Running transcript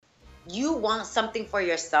you want something for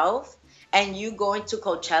yourself, and you going to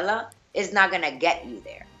Coachella is not going to get you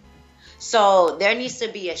there. So there needs to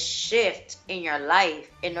be a shift in your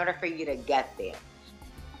life in order for you to get there.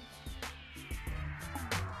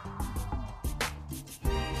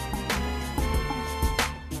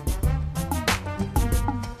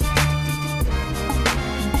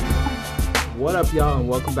 What up, y'all, and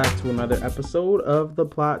welcome back to another episode of the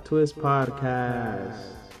Plot Twist Podcast.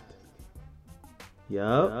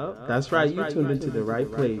 Yup, that's right, you tuned into the right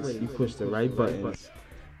place. You pushed the right buttons.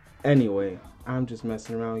 Anyway, I'm just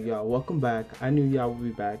messing around, y'all. Welcome back. I knew y'all would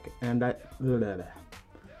be back, and I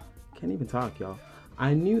can't even talk, y'all.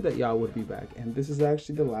 I knew that y'all would be back, and this is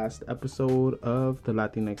actually the last episode of the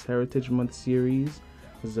Latinx Heritage Month series.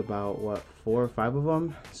 This is about, 4 or 5 of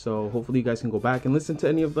them. So hopefully you guys can go back and listen to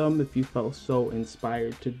any of them if you felt so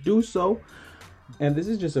inspired to do so. And this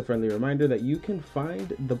is just a friendly reminder that you can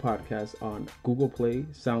find the podcast on Google Play,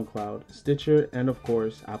 SoundCloud, Stitcher, and of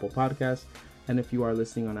course, Apple Podcasts. And if you are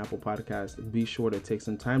listening on Apple Podcasts, be sure to take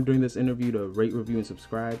some time during this interview to rate, review, and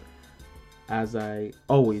subscribe, as I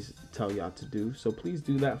always tell y'all to do. So please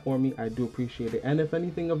do that for me. I do appreciate it. And if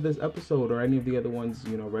anything of this episode or any of the other ones,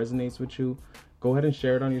 resonates with you, go ahead and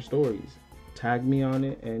share it on your stories. Tag me on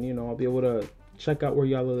it, and, I'll be able to check out where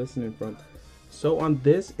y'all are listening from. So on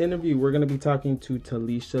this interview, we're going to be talking to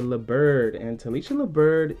Talisha Liburd. And Talisha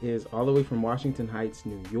Liburd is all the way from Washington Heights,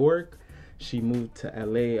 New York. She moved to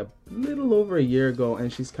LA a little over a year ago,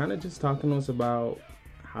 and she's kind of just talking to us about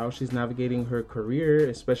how she's navigating her career,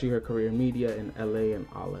 especially her career in media in LA and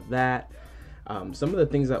all of that. Some of the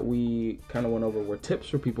things that we kind of went over were tips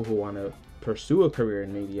for people who want to pursue a career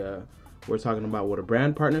in media. We're talking about what a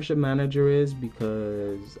brand partnership manager is,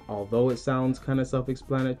 because although it sounds kind of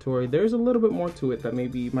self-explanatory, there's a little bit more to it that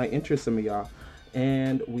maybe might interest some of y'all.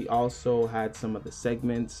 And we also had some of the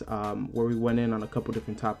segments where we went in on a couple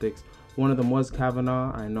different topics. One of them was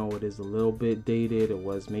Kavanaugh. I know it is a little bit dated. It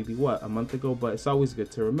was maybe, a month ago, but it's always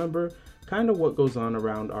good to remember kind of what goes on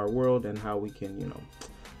around our world and how we can,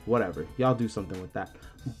 whatever. Y'all do something with that.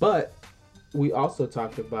 But we also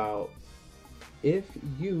talked about if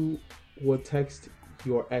you would text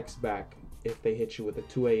your ex back if they hit you with a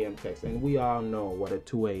 2 a.m. text. And we all know what a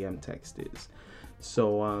 2 a.m. text is.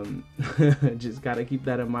 So just got to keep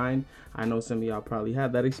that in mind. I know some of y'all probably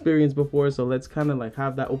had that experience before. So let's kind of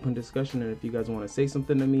have that open discussion. And if you guys want to say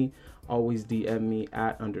something to me, always DM me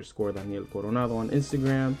at _Daniel Coronado on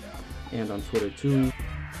Instagram and on Twitter too.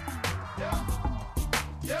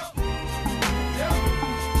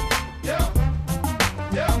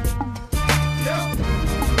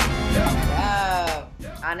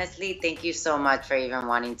 Honestly, thank you so much for even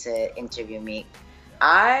wanting to interview me.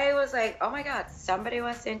 I was like, oh my God, somebody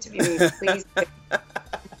wants to interview me, please.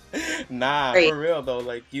 Nah, for real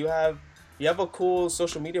though. You have a cool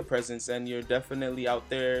social media presence, and you're definitely out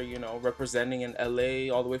there, representing in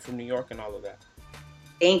LA all the way from New York and all of that.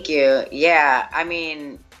 Thank you. Yeah, I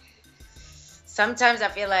mean, sometimes I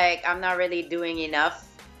feel like I'm not really doing enough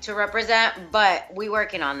to represent, but we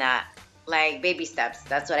working on that. Baby steps.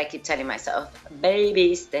 That's what I keep telling myself.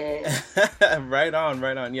 Baby steps. Right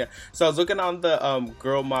on. Yeah. So I was looking on the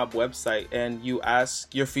Girl Mob website, and you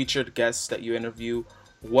ask your featured guests that you interview,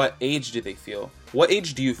 what age do they feel? What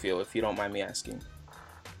age do you feel, if you don't mind me asking?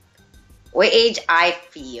 What age I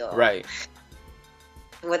feel? Right.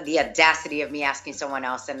 With the audacity of me asking someone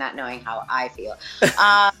else and not knowing how I feel.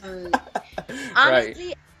 Honestly,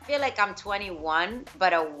 right. I feel like I'm 21,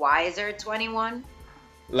 but a wiser 21.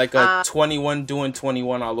 Like a 21 doing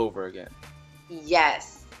 21 all over again.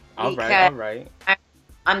 Yes. All right.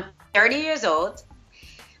 I'm 30 years old,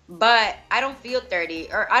 but I don't feel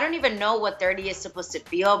 30, or I don't even know what 30 is supposed to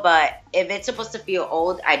feel. But if it's supposed to feel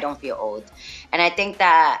old, I don't feel old. And I think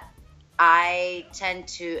that I tend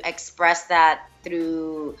to express that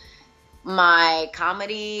through my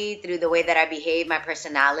comedy, through the way that I behave, my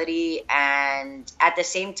personality, and at the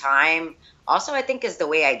same time, also I think is the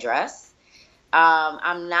way I dress.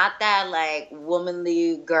 I'm not that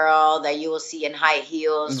womanly girl that you will see in high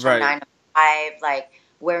heels from 9 to 5,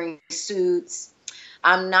 wearing suits.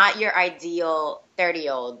 I'm not your ideal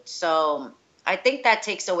 30-year-old. So I think that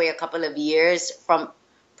takes away a couple of years from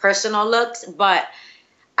personal looks, but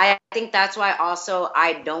I think that's why also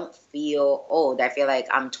I don't feel old. I feel like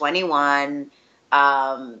I'm 21,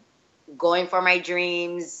 going for my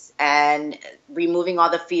dreams and removing all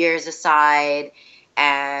the fears aside,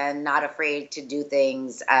 and not afraid to do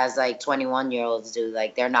things as 21-year-olds do.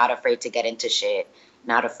 They're not afraid to get into shit,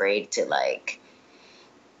 not afraid to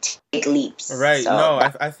take leaps. Right. So, no,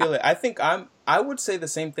 I feel it. I think I would say the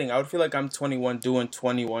same thing. I would feel like I'm 21 doing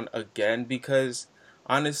 21 again, because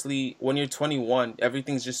honestly, when you're 21,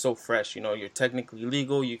 everything's just so fresh. You know, you're technically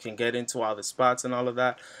legal, you can get into all the spots and all of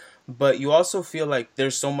that. But you also feel like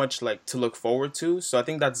there's so much like to look forward to. So I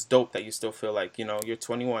think that's dope that you still feel like, you know, you're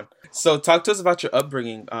 21. So talk to us about your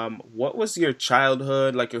upbringing. What was your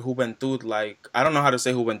childhood, like your juventud like? I don't know how to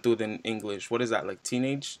say juventud in English. What is that? Like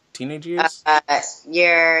teenage years?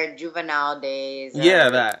 Your juvenile days Yeah,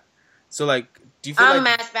 or that. So like, do you feel I'm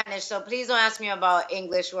like mad Spanish, so please don't ask me about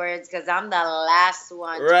English words because I'm the last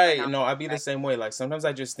one to right? pronounce No, I'd be the right. same way. Like sometimes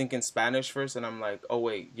I just think in Spanish first, and I'm like, oh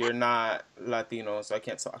wait, you're not Latino, so I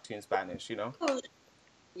can't talk to you in Spanish. You know?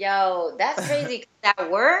 Yo, that's crazy. 'Cause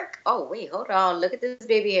at work, oh wait, hold on. Look at this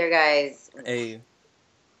baby here, guys. Hey.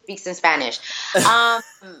 Speaks in Spanish. Um,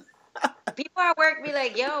 People at work be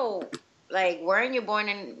like, "Yo, like, weren't you born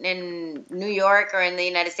in New York or in the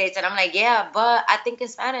United States?" And I'm like, "Yeah, but I think in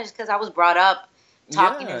Spanish because I was brought up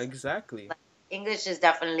talking Yeah, in exactly. like, English is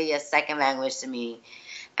definitely a second language to me."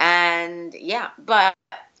 And yeah, but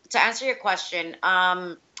to answer your question,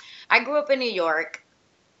 I grew up in New York,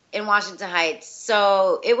 in Washington Heights,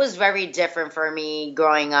 so it was very different for me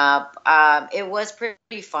growing up. It was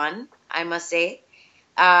pretty fun, I must say,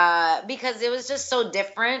 because it was just so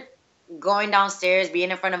different going downstairs,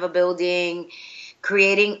 being in front of a building,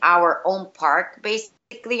 creating our own park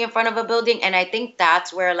basically in front of a building. And I think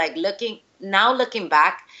that's where, like, looking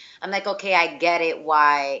back, I'm like, okay, I get it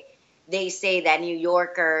why they say that New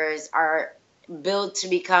Yorkers are built to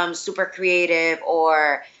become super creative,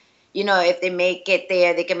 or if they make it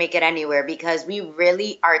there, they can make it anywhere, because we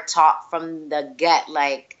really are taught from the get,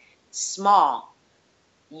 like, small,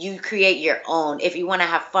 you create your own. If you want to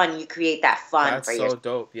have fun, you create that fun That's for yourself. so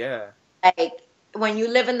dope. Yeah. Like, when you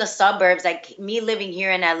live in the suburbs, like me living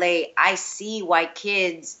here in LA, I see why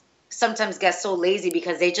kids sometimes get so lazy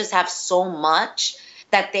because they just have so much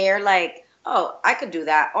that they're like, oh, I could do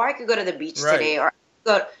that, or I could go to the beach Right. today, or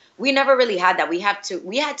go. We never really had that. We had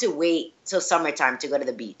to wait till summertime to go to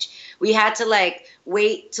the beach. We had to, like,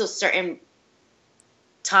 wait till certain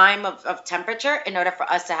time of temperature in order for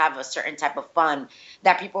us to have a certain type of fun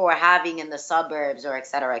that people were having in the suburbs, or et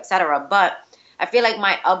cetera, et cetera. But I feel like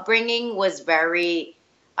my upbringing was very,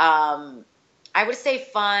 I would say,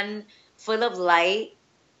 fun, full of light.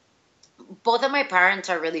 Both of my parents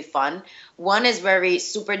are really fun. One is very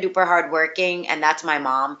super duper hardworking, and that's my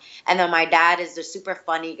mom. And then my dad is the super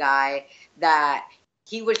funny guy that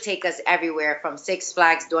he would take us everywhere from Six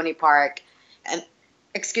Flags, Dorney Park, and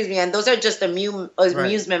excuse me, and those are just Right.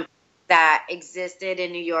 amusement that existed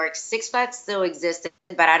in New York. Six Flags still existed,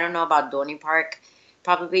 but I don't know about Dorney Park.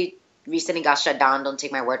 Probably recently got shut down. Don't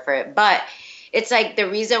take my word for it. But it's like the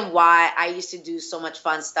reason why I used to do so much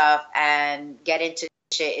fun stuff and get into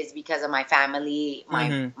shit is because of my family, my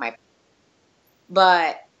Mm-hmm. my.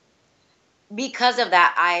 But because of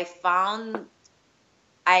that,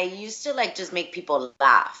 I used to, like, just make people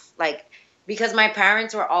laugh, like, because my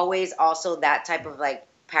parents were always also that type of, like,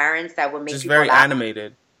 parents that would make Just people very laugh.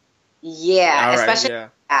 animated. Yeah, All right. especially Yeah.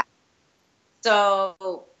 that.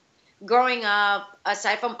 So growing up,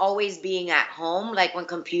 aside from always being at home, like when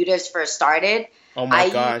computers first started, Oh my I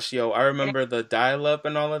used gosh, yo, I to remember the dial-up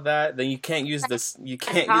and all of that. Then you can't use this. You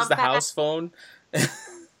can't use the compact. house phone. My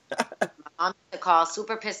mom used to call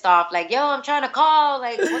super pissed off, like, yo, I'm trying to call,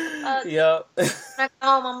 like, what the fuck? Yep. When I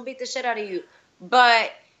come home, I'm gonna beat the shit out of you.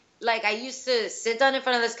 But, like, I used to sit down in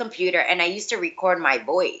front of this computer and I used to record my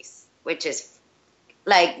voice, which is,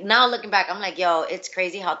 like, now looking back, I'm like, yo, it's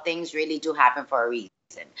crazy how things really do happen for a reason.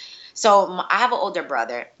 So I have an older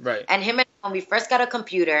brother, Right. and him and when we first got a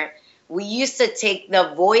computer, we used to take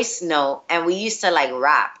the voice note and we used to, like,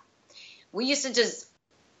 rap. We used to just,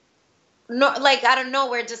 no, like, out of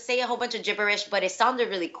nowhere, just say a whole bunch of gibberish, but it sounded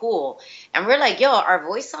really cool. And we're like, yo, our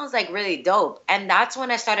voice sounds like really dope. And that's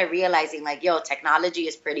when I started realizing, like, yo, technology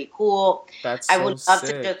is pretty cool. That's I so would love to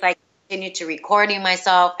just, sick. like, continue to recording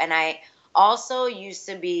myself. And I also used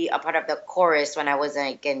to be a part of the chorus when I was,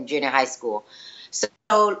 like, in junior high school.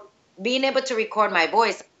 So being able to record my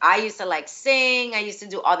voice, I used to, like, sing. I used to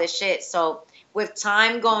do all this shit. So with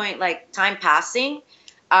time going, like, time passing,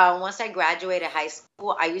 once I graduated high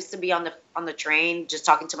school, I used to be on the train just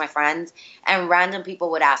talking to my friends, and random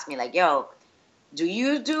people would ask me, like, "Yo, do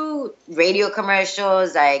you do radio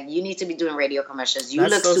commercials? Like, you need to be doing radio commercials. You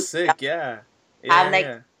That's look so super young, sick. Yeah. Yeah. have, Yeah. like,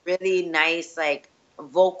 Yeah. really nice, like,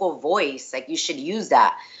 vocal voice. Like, you should use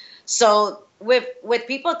that." So with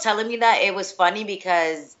people telling me that, it was funny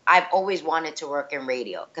because I've always wanted to work in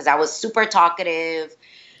radio because I was super talkative.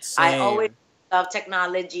 I always Same. loved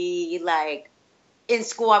technology. Like, in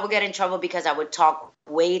school, I would get in trouble because I would talk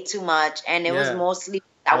way too much, and it was Yeah. mostly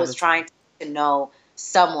I All was the time. trying to know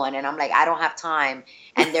someone, and I'm like, I don't have time,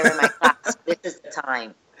 and they're in my class. This is the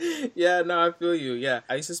time. Yeah, no, I feel you. Yeah,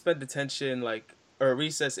 I used to spend detention like or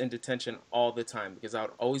recess in detention all the time because I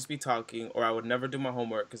would always be talking, or I would never do my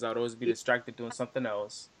homework because I would always be distracted doing something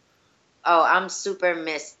else. Oh, I'm super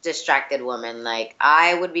distracted woman. Like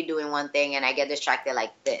I would be doing one thing and I get distracted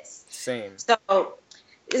like this. Same. So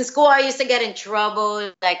in school, I used to get in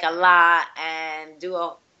trouble like a lot and do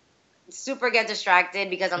a super get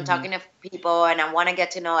distracted because I'm Mm-hmm. talking to people and I want to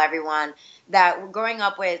get to know everyone. That growing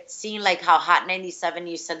up with seeing like how Hot 97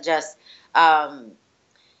 used to just um,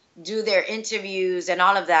 do their interviews and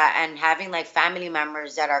all of that, and having like family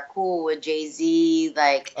members that are cool with Jay Z,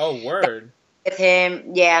 like Oh, word. with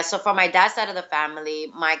him. Yeah. So for my dad's side of the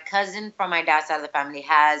family, my cousin from my dad's side of the family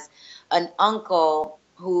has an uncle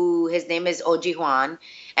who his name is OG Juan,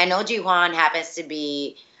 and OG Juan happens to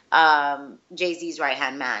be Jay Z's right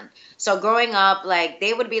hand man. So growing up, like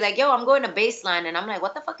they would be like, "Yo, I'm going to Baseline," and I'm like,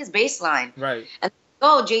 "What the fuck is Baseline?" Right. And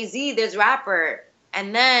oh, Jay Z, this rapper.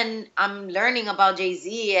 And then I'm learning about Jay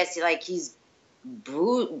Z as like he's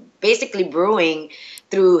basically brewing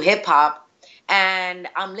through hip hop, and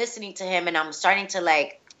I'm listening to him and I'm starting to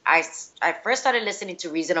like I first started listening to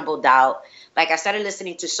Reasonable Doubt. Like I started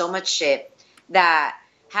listening to so much shit that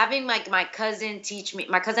having like my cousin teach me,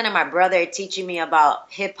 my cousin and my brother teaching me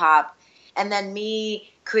about hip hop, and then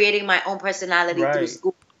me creating my own personality through Right.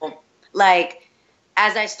 school. Like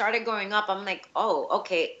as I started growing up, I'm like, oh,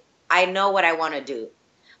 okay, I know what I want to do.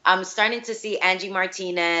 I'm starting to see Angie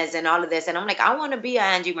Martinez and all of this, and I'm like, I want to be a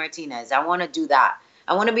Angie Martinez. I want to do that.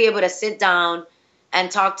 I want to be able to sit down and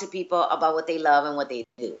talk to people about what they love and what they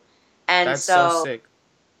do. And That's so so, sick.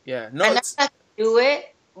 Yeah. No, and it's that's to do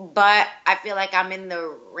it, but I feel like I'm in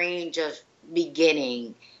the range of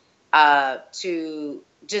beginning to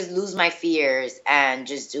just lose my fears and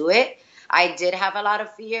just do it. I did have a lot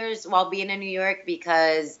of fears while being in New York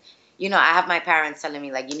because, I have my parents telling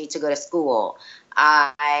me, like, you need to go to school.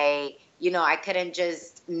 I couldn't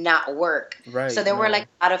just not work. So right. there were like No.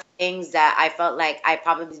 a lot of things that I felt like I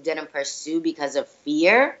probably didn't pursue because of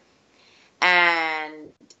fear. And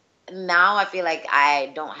now I feel like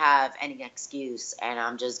I don't have any excuse and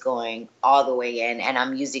I'm just going all the way in and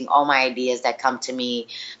I'm using all my ideas that come to me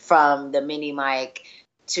from the mini mic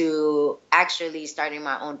to actually starting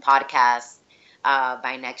my own podcast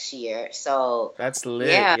by next year. So, That's lit.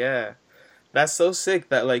 yeah. Yeah. That's so sick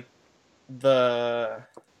that like the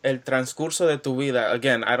el transcurso de tu vida.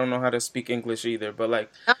 Again, I don't know how to speak English either, but like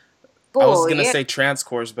I was Cool. gonna Yeah. say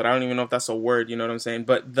transcourse, but I don't even know if that's a word. You know what I'm saying?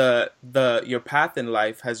 But the your path in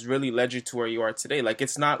life has really led you to where you are today. Like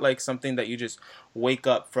it's not like something that you just wake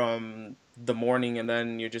up from the morning and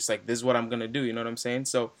then you're just like, this is what I'm gonna do. You know what I'm saying?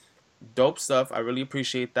 So dope stuff. I really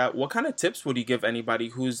appreciate that. What kind of tips would you give anybody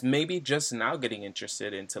who's maybe just now getting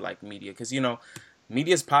interested into like media? Because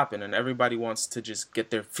media's popping and everybody wants to just get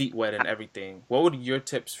their feet wet and everything. What would your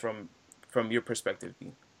tips from your perspective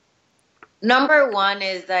be? Number one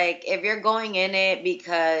is like if you're going in it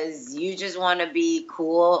because you just want to be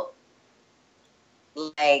cool,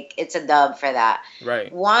 like it's a dub for that.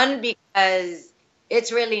 Right. One, because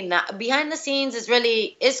it's really not behind the scenes,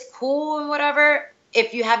 it's cool and whatever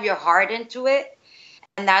if you have your heart into it.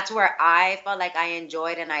 And that's where I felt like I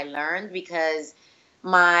enjoyed and I learned because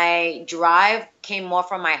my drive came more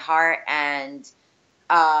from my heart and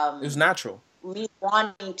It was um natural. me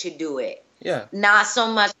wanting to do it. Yeah. Not so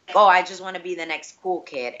much like, oh, I just want to be the next cool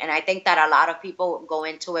kid. And I think that a lot of people go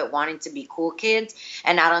into it wanting to be cool kids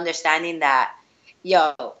and not understanding that,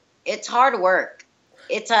 yo, it's hard work.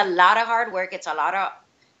 It's a lot of hard work. It's a lot of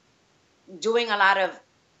doing a lot of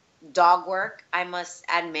dog work, I must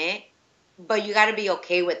admit. But you got to be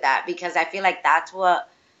okay with that because I feel like that's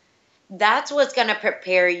what's going to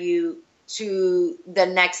prepare you to the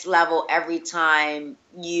next level every time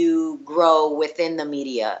you grow within the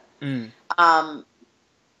media. Mm. Um,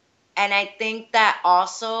 and I think that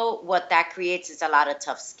also what that creates is a lot of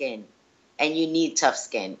tough skin. And you need tough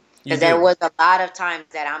skin. You Because there do. was a lot of times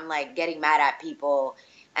that I'm like getting mad at people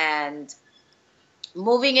and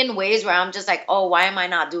moving in ways where I'm just like, oh, why am I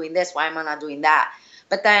not doing this? Why am I not doing that?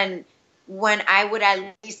 But then when I would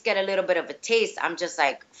at least get a little bit of a taste, I'm just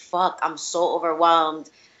like, fuck, I'm so overwhelmed.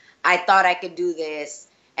 I thought I could do this.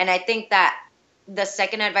 And I think that the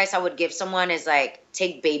second advice I would give someone is like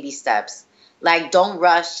take baby steps. Like don't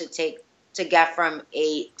rush to get from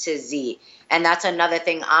A to Z. And that's another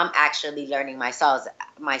thing I'm actually learning myself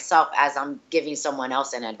as I'm giving someone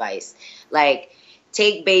else an advice. Like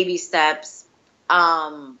take baby steps,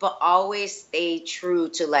 but always stay true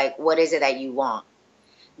to like what is it that you want.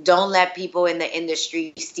 Don't let people in the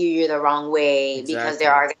industry steer you the wrong way because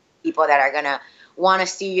there Exactly. are people that are gonna want to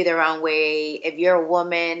steer you the wrong way. If you're a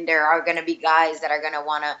woman, there are going to be guys that are going to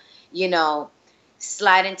want to, you know,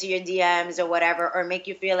 slide into your DMs or whatever, or make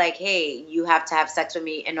you feel like, hey, you have to have sex with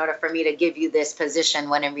me in order for me to give you this position.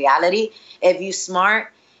 When in reality, if you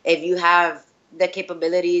smart, if you have the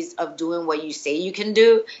capabilities of doing what you say you can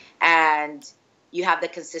do, and you have the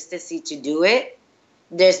consistency to do it,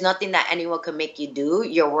 there's nothing that anyone can make you do.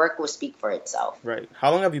 Your work will speak for itself. Right.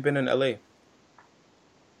 How long have you been in LA?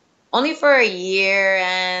 Only for a year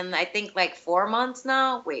and I think like 4 months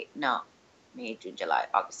now. Wait, no. May, June, July,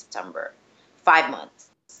 August, September. 5 months.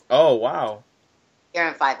 Oh, wow. Here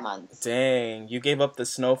in 5 months. Dang, you gave up the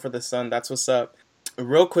snow for the sun. That's what's up.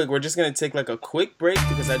 Real quick, we're just going to take like a quick break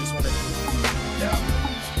because I just want to...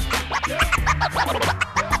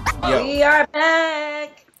 We are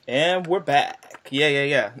back. And we're back.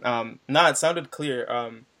 Yeah. Nah, it sounded clear.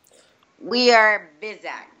 We are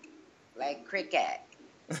Bizak. Like cricket.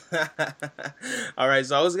 All right,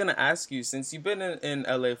 so I was gonna ask you, since you've been in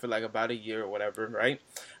LA for like about a year or whatever, right?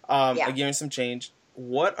 Yeah. A year and some change.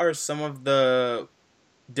 What are some of the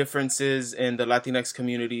differences in the Latinx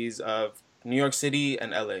communities of New York City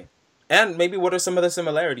and LA? And maybe what are some of the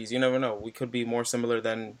similarities? You never know. We could be more similar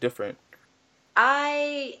than different.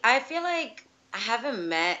 I feel like I haven't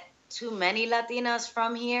met too many Latinas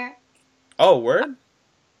from here. Oh, word?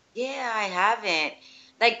 Yeah, I haven't.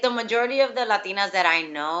 Like the majority of the Latinas that I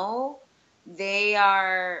know, they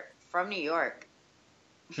are from New York.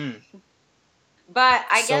 But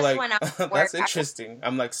I guess like, when I work, that's interesting.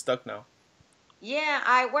 I'm like stuck now. Yeah,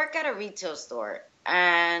 I work at a retail store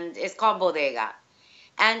and it's called Bodega.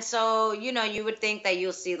 And so, you know, you would think that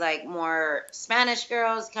you'll see like more Spanish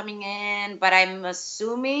girls coming in, but I'm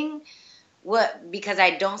assuming because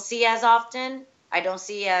I don't see as often, I don't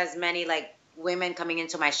see as many like women coming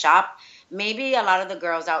into my shop. Maybe a lot of the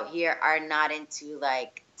girls out here are not into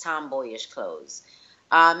like tomboyish clothes.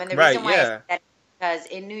 And the reason why I say that is because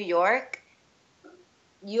in New York,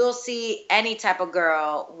 you'll see any type of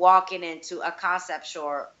girl walking into a concept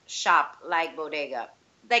shop like Bodega,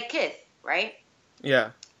 like Kith, right?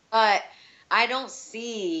 Yeah. But I don't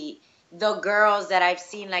see the girls that I've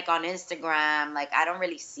seen like on Instagram. Like I don't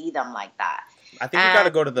really see them like that. I think you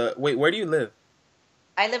gotta go to the... Wait, where do you live?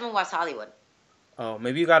 I live in West Hollywood. Oh,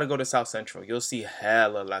 maybe you gotta go to South Central. You'll see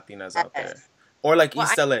hella Latinas out there. Or like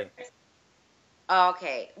East LA.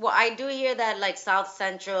 Okay. Well, I do hear that like South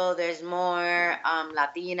Central, there's more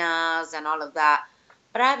Latinas and all of that.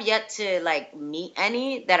 But I have yet to like meet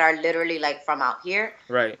any that are literally like from out here.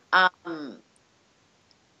 Right.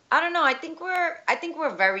 I don't know. I think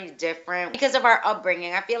we're very different because of our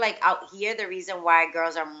upbringing. I feel like out here, the reason why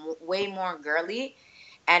girls are way more girly,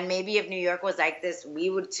 and maybe if New York was like this, we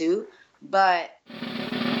would too. But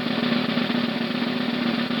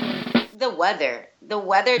the weather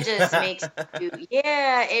just makes you,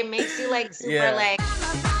 yeah, it makes you like super like.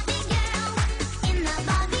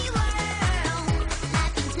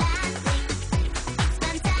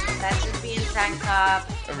 That's just being tank top,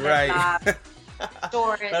 right.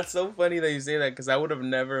 Shorts. That's so funny that you say that because I would have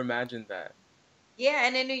never imagined that. Yeah,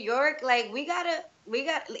 and in New York, like we got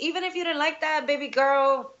even if you didn't like that, baby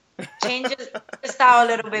girl, change your style a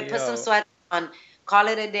little bit, put some sweats on, call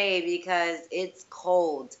it a day because it's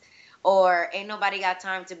cold. Or ain't nobody got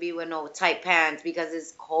time to be with no tight pants because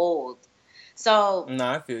it's cold. So no,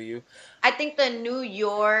 I feel you. I think the New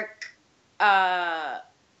York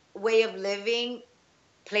way of living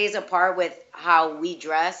plays a part with how we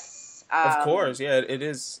dress. Of course, yeah, it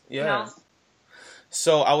is. Yeah. You know?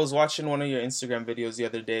 So I was watching one of your Instagram videos the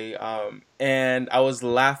other day, and I was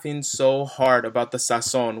laughing so hard about the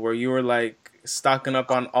sazon, where you were like stocking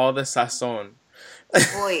up on all the sazon.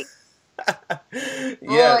 Boy.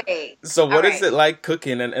 Yeah. Boy. So what is it like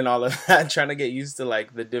cooking and all of that? Trying to get used to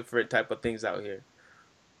like the different type of things out here.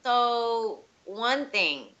 So one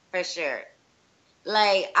thing for sure,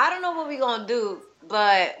 like I don't know what we're gonna do,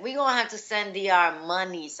 but we're gonna have to send DR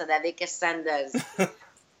money so that they can send us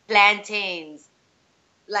plantains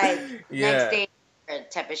like next day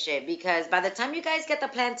type of shit. Because by the time you guys get the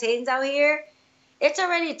plantains out here, it's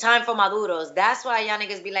already time for maduros. That's why y'all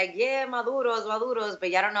niggas be like, yeah, maduros,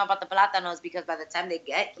 but y'all don't know about the plátanos because by the time they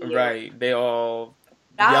get here, right, they all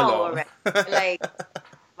yellow. Already. Like,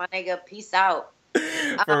 my nigga, peace out.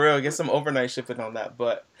 For real, get some overnight shipping on that.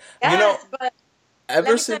 But yes, you know, but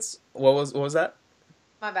ever since what was that?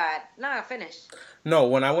 My bad. No, finish. No,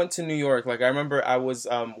 when I went to New York, like I remember I was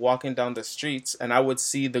walking down the streets and I would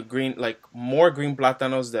see the green, like more green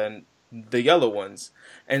plátanos than the yellow ones.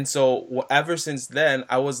 And so ever since then,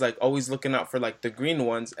 I was like always looking out for like the green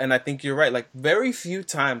ones. And I think you're right. Like very few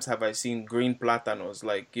times have I seen green plátanos,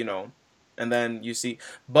 like, you know, and then you see,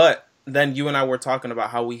 but then you and I were talking about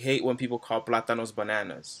how we hate when people call plátanos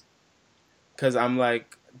bananas. Because I'm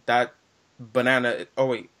like, that banana, oh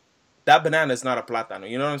wait, that banana is not a plátano.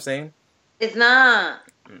 You know what I'm saying? It's not.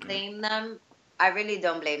 Mm-mm. Blame them. I really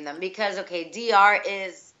don't blame them because okay, DR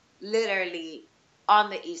is literally on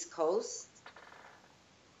the East Coast.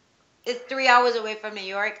 It's 3 hours away from New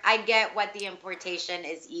York. I get what the importation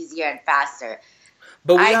is easier and faster.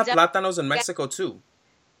 But we I have don't plátanos in get, Mexico too.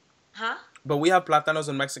 huh? But we have plátanos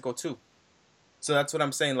in Mexico too. So that's what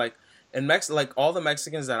I'm saying. Like in like all the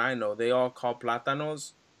Mexicans that I know, they all call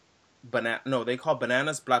plátanos banana. No, they call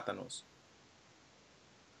bananas plátanos.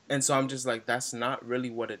 And so I'm just like, that's not really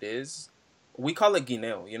what it is. We call it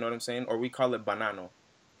guineo, you know what I'm saying? Or we call it banano.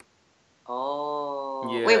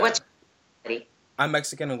 Oh, wait, Yeah. what's your I'm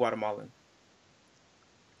Mexican and Guatemalan.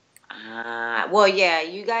 well, yeah,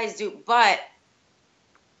 you guys do, but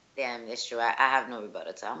damn, it's true. I have no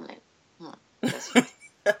rebuttal to. I'm like, that's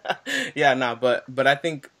Yeah, nah, but I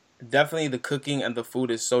think definitely the cooking and the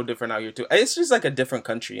food is so different out here too. It's just like a different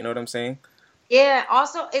country, you know what I'm saying? yeah.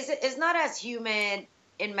 Also, it's not as humid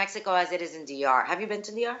in Mexico as it is in DR. Have you been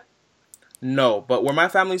to DR? No, but where my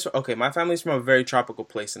family's from, okay, my family's from a very tropical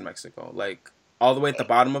place in Mexico, like all the way at the Okay.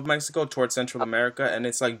 bottom of Mexico towards Central America, and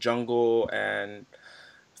it's like jungle and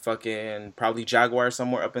fucking probably jaguar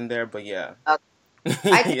somewhere up in there. But yeah, Okay.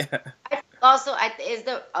 I think, yeah, I think also is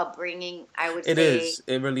the upbringing. I would it say is.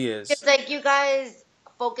 It really because is. like you guys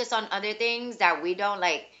focus on other things that we don't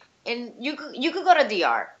like. And you could go to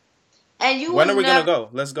DR and you When will are we gonna never go?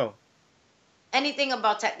 Let's go. anything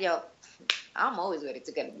about tech. Yo, I'm always ready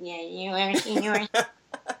to go. Yeah, you are senior.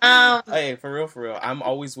 Um, Hey, for real, for real. I'm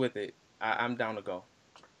always with it. I'm down to go.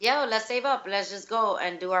 yo, let's save up. Let's just go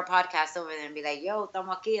and do our podcast over there and be like, yo,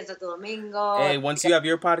 estamos aquí en Santo Domingo. Hey, once you have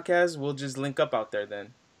your podcast, we'll just link up out there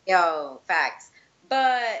then. Yo, facts.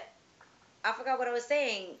 But I forgot what I was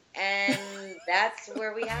saying, and that's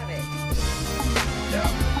where we have it.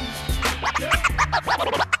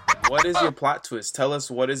 What is your plot twist? Tell us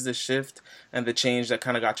what is the shift and the change that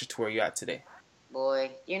kind of got you to where you're at today.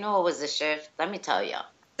 Boy, you know what was the shift? Let me tell y'all.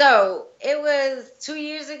 So it was 2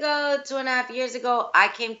 years ago, 2.5 years ago. I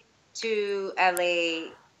came to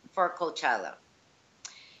LA for Coachella.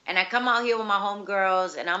 And I come out here with my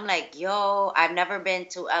homegirls, and I'm like, yo, I've never been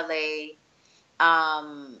to LA.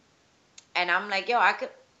 Um, and I'm like, yo, I could.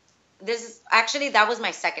 This is actually that was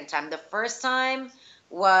my second time. The first time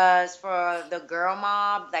was for the girl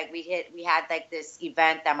mob. Like we had like this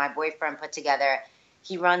event that my boyfriend put together.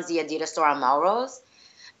 He runs the Adidas store on Melrose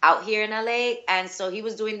out here in LA, and so he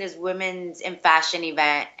was doing this women's in fashion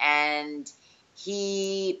event, and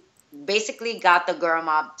he basically got the girl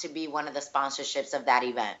mob to be one of the sponsorships of that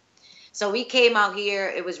event. So we came out here.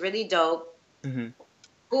 It was really dope, Mm-hmm.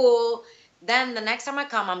 cool. Then the next time I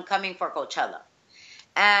come, I'm coming for Coachella.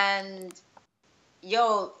 And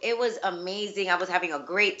yo, it was amazing. I was having a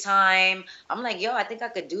great time. I'm like, yo, I think I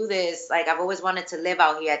could do this. Like, I've always wanted to live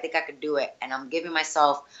out here. I think I could do it. And I'm giving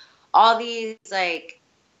myself all these like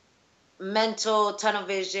mental tunnel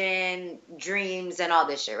vision dreams and all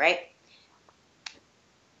this shit, right?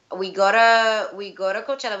 We go to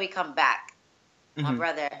Coachella, we come back. My Mm-hmm.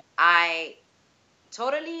 brother, I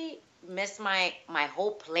totally missed my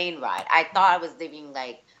whole plane ride. I thought I was leaving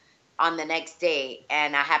like on the next day,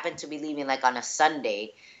 and I happened to be leaving like on a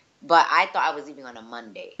Sunday, but I thought I was leaving on a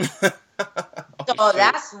Monday. Oh So shit.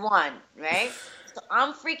 that's one, right? So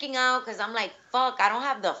I'm freaking out because I'm like, fuck, I don't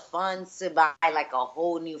have the funds to buy like a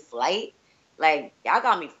whole new flight. Like, y'all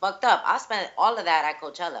got me fucked up. I spent all of that at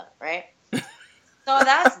Coachella, right? So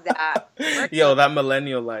that's that. We're Yo, good. that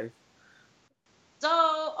millennial life.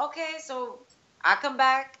 So, okay, so I come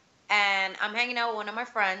back and I'm hanging out with one of my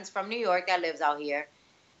friends from New York that lives out here.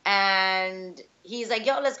 And he's like,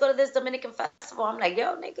 yo, let's go to this Dominican festival. I'm like,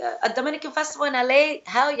 yo, nigga, a Dominican festival in LA?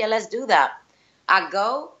 Hell yeah, let's do that. I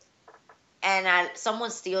go and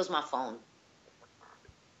someone steals my phone.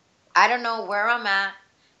 I don't know where I'm at.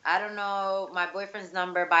 I don't know my boyfriend's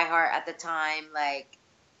number by heart at the time. Like,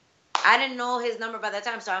 I didn't know his number by the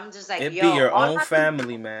time. So I'm just like, It be yo, your own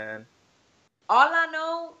family, man. all I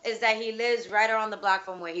know is that he lives right around the block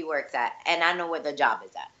from where he works at. And I know where the job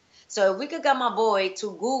is at. So if we could get my boy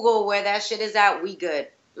to Google where that shit is at, we good.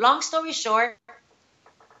 Long story short,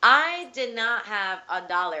 I did not have a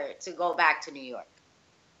dollar to go back to New York.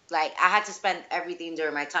 Like, I had to spend everything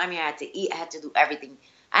during my time here. I had to eat. I had to do everything.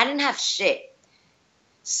 I didn't have shit.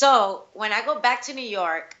 So when I go back to New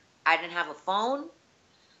York, I didn't have a phone.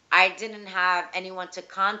 I didn't have anyone to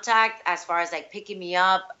contact as far as like picking me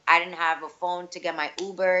up. I didn't have a phone to get my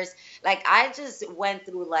Ubers. Like, I just went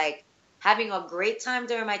through like having a great time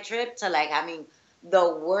during my trip to like having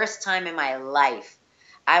the worst time in my life.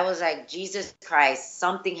 I was like, Jesus Christ,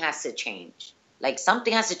 something has to change. Like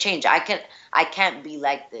something has to change. I can't be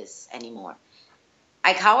like this anymore.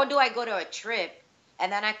 Like how do I go to a trip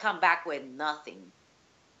and then I come back with nothing?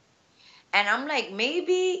 And I'm like,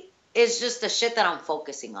 maybe it's just the shit that I'm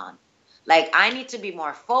focusing on. Like I need to be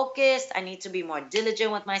more focused. I need to be more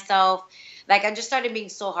diligent with myself. Like I just started being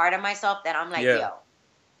so hard on myself that I'm like, Yeah. yo,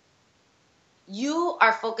 you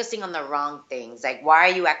are focusing on the wrong things. Like, why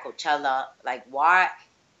are you at Coachella? Like, why?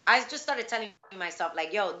 I just started telling myself,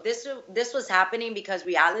 like, yo, this was happening because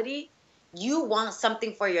reality, you want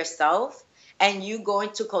something for yourself, and you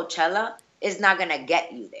going to Coachella is not gonna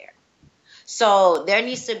get you there. So there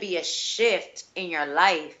needs to be a shift in your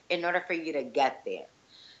life in order for you to get there. Mm.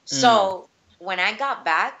 So when I got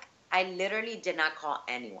back, I literally did not call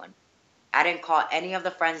anyone. I didn't call any of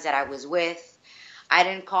the friends that I was with. I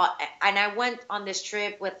didn't call, and I went on this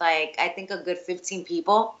trip with like, I think a good 15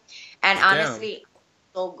 people. And Damn. honestly, I'm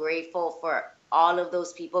so grateful for all of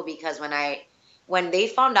those people because when they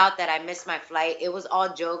found out that I missed my flight, it was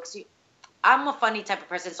all jokes. I'm a funny type of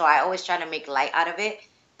person, so I always try to make light out of it.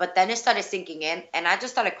 But then it started sinking in, and I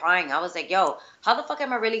just started crying. I was like, yo, how the fuck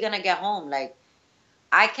am I really gonna get home? Like,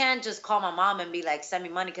 I can't just call my mom and be like, send me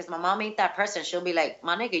money, because my mom ain't that person. She'll be like,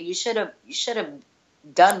 my nigga, you should have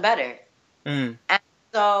done better. Mm. And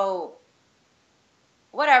so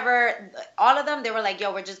whatever, all of them, they were like,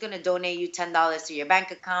 yo, we're just gonna donate you $10 to your bank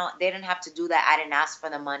account. They didn't have to do that. I didn't ask for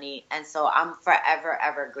the money. And so I'm forever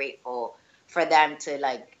ever grateful for them to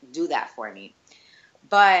like do that for me.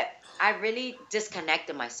 But I really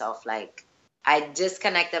disconnected myself. Like I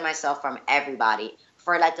disconnected myself from everybody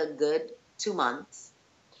for like a good 2 months.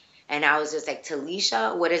 And I was just like,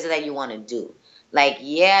 Talisha, what is it that you want to do? Like,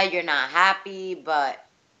 yeah, you're not happy, but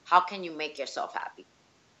how can you make yourself happy?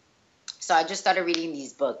 So I just started reading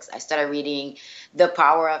these books. I started reading The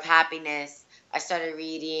Power of Happiness. I started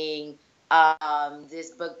reading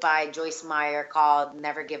this book by Joyce Meyer called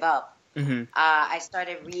Never Give Up. Mm-hmm. I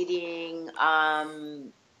started reading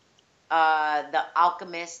The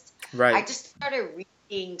Alchemist. I Right. just started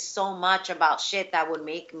reading so much about shit that would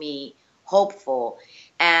make me hopeful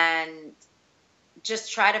and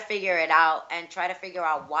just try to figure it out and try to figure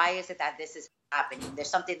out why is it that this is happening. There's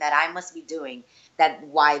something that I must be doing that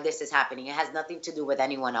why this is happening. It has nothing to do with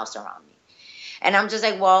anyone else around me. And I'm just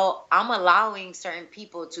like, well, I'm allowing certain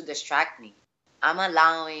people to distract me. I'm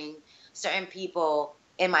allowing certain people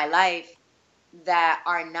in my life that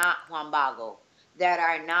are not Juan Bago, that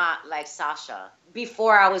are not like Sasha.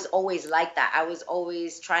 Before I was always like that. I was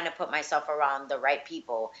always trying to put myself around the right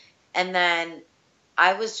people. And then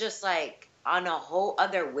I was just like on a whole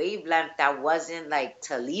other wavelength that wasn't like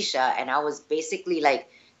Talisha. And I was basically like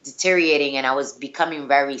deteriorating and I was becoming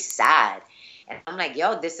very sad. And I'm like,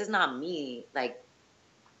 yo, this is not me. Like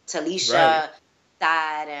Right. Talisha,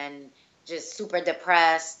 sad and just super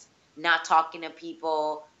depressed, not talking to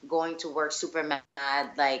people, going to work super mad.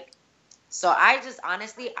 Like, so I just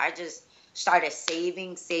honestly, I just started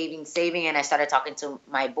saving, saving, saving. And I started talking to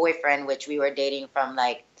my boyfriend, which we were dating from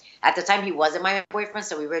like, at the time he wasn't my boyfriend.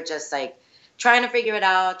 So we were just like trying to figure it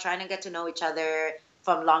out, trying to get to know each other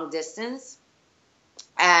from long distance.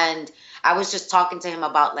 And I was just talking to him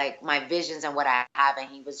about like my visions and what I have. And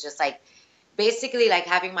he was just like, basically like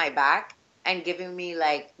having my back and giving me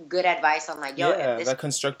like good advice on like, yo, if Yeah, this that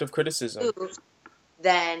constructive criticism. is you,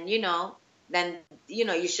 then then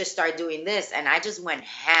you should start doing this. And I just went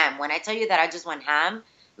ham. When I tell you that I just went ham,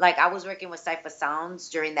 like I was working with Cypher Sounds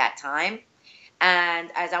during that time. And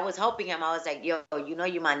as I was helping him, I was like, yo,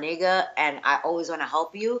 you my nigga, and I always want to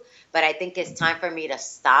help you. But I think it's time for me to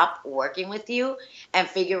stop working with you and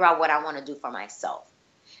figure out what I want to do for myself.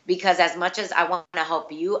 Because as much as I want to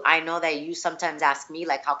help you, I know that you sometimes ask me,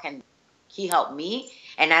 like, how can he help me?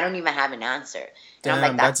 And I don't even have an answer. And I'm like,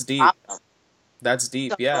 Damn, that's that's the deep. problem. That's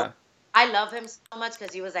deep. So Yeah. I love him so much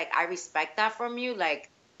because he was like, I respect that from you. Like,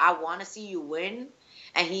 I want to see you win.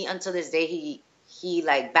 And he, until this day, he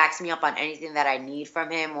like backs me up on anything that I need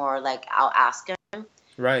from him or like I'll ask him.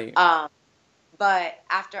 Right. Um, but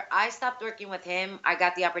after I stopped working with him, I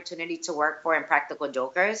got the opportunity to work for Impractical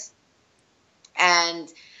Jokers.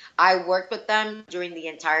 And I worked with them during the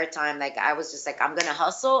entire time. Like I was just like, I'm gonna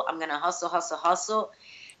hustle. I'm gonna hustle, hustle, hustle.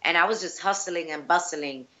 And I was just hustling and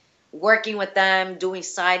bustling, working with them, doing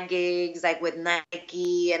side gigs like with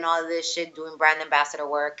Nike and all this shit, doing brand ambassador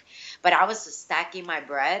work. But I was just stacking my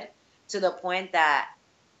bread to the point that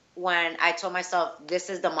when I told myself this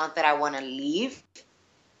is the month that I want to leave,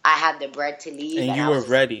 I had the bread to leave, And and you I were was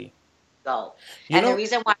just ready. go. You And the know,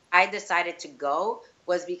 reason why I decided to go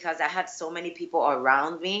was because I had so many people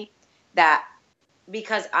around me that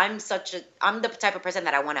because I'm the type of person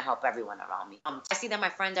that I want to help everyone around me. I see that my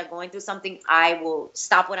friends are going through something, I will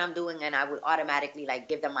stop what I'm doing and I would automatically like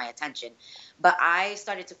give them my attention. But I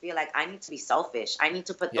started to feel like I need to be selfish. I need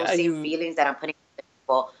to put those Yeah, same you feelings that I'm putting on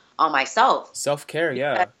people on myself. self-care, Because,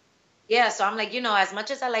 yeah. yeah, so I'm like, as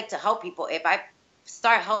much as I like to help people, if I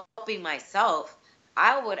start helping myself,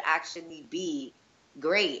 I would actually be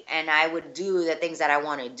great and I would do the things that I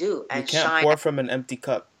want to do You and can't shine. pour from an empty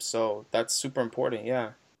cup, so that's super important,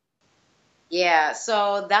 yeah. Yeah,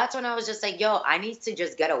 so that's when I was just like, yo, I need to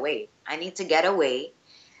just get away. I need to get away.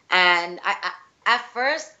 And at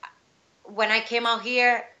first, when I came out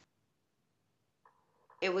here,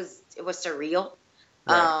 it was surreal.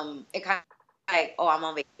 Right. It kind of like, oh, I'm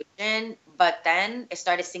on vacation, but then it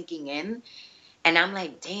started sinking in, and I'm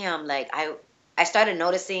like, damn, like I started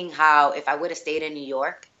noticing how if I would have stayed in New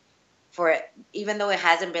York for even though it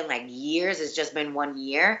hasn't been like years, it's just been 1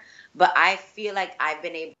 year, but I feel like I've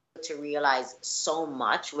been able to realize so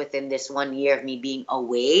much within this 1 year of me being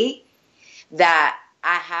away that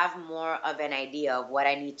I have more of an idea of what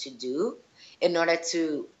I need to do in order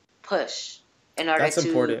to push, in order That's to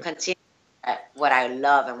important. continue at what I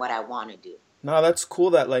love and what I want to do. No, that's cool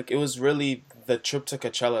that like it was really the trip to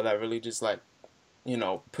Coachella that really just like,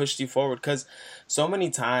 pushed you forward, because so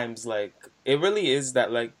many times like it really is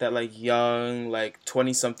that like young like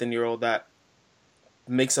 20 something year old that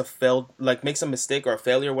makes a mistake or a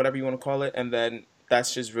failure, whatever you want to call it, and then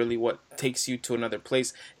that's just really what takes you to another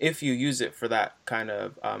place if you use it for that kind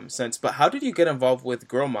of sense. But how did you get involved with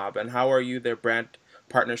Girl Mob, and how are you their brand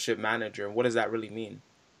partnership manager? What does that really mean?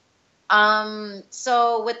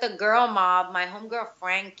 So with the girl mob, my homegirl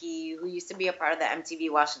Frankie, who used to be a part of the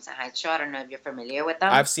MTV Washington Heights show, I don't know if you're familiar with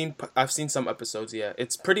them. I've seen some episodes. Yeah,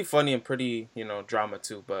 it's pretty funny and pretty drama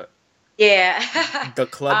too. But Yeah. the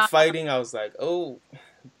club um, fighting, I was like, oh,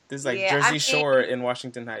 this is like yeah, I Jersey Shore mean, in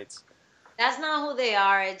Washington Heights. that's not who they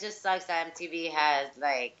are. It just sucks that MTV has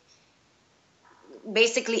like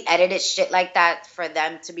basically edited shit like that for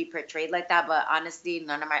them to be portrayed like that. But honestly,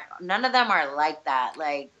 none of them are like that.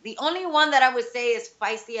 Like the only one that I would say is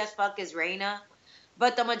feisty as fuck is Reina.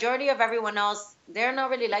 But the majority of everyone else, they're not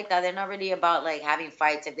really like that. They're not really about like having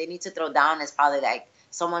fights. If they need to throw down, it's probably like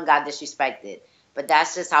someone got disrespected. But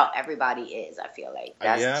that's just how everybody is, I feel like.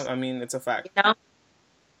 Yeah, That's, I mean it's a fact. you know?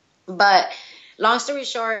 But long story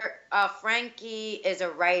short, Frankie is a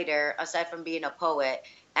writer aside from being a poet.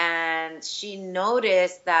 And she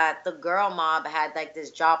noticed that the girl mob had like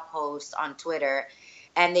this job post on Twitter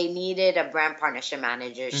and they needed a brand partnership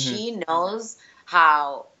manager. Hmm. She knows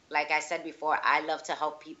how, like I said before, I love to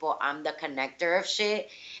help people. I'm the connector of shit.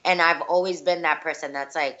 And I've always been that person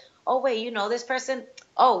that's like, oh, wait, you know this person?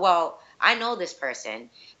 Oh, well, I know this person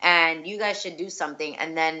and you guys should do something.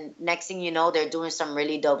 And then next thing you know, they're doing some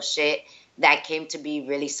really dope shit that came to be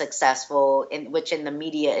really successful in the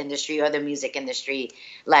media industry or the music industry.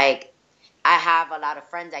 Like I have a lot of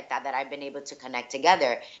friends like that I've been able to connect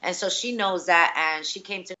together. And so she knows that and she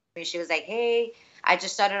came to me, she was like, hey, I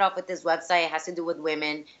just started off with this website. It has to do with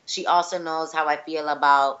women. She also knows how I feel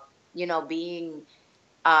about, being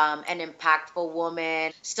an impactful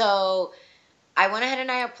woman. So I went ahead and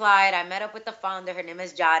I applied. I met up with the founder. Her name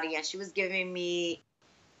is Jody, and she was giving me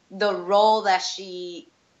the role that she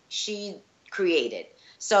created.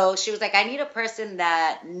 So she was like, I need a person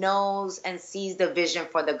that knows and sees the vision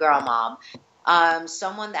for the girl mom.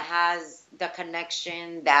 Someone that has the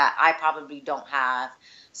connection that I probably don't have.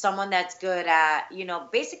 Someone that's good at,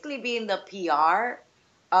 basically being the PR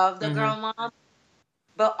of the Hmm. girl mom,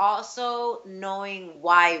 but also knowing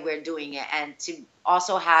why we're doing it and to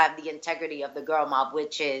also have the integrity of the girl mob,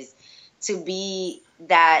 which is to be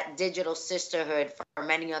that digital sisterhood for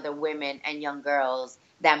many other women and young girls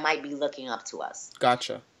that might be looking up to us.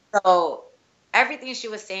 Gotcha. So everything she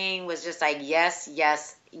was saying was just like, yes,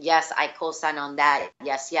 yes, yes, I co-sign on that.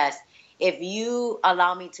 Yes, yes. If you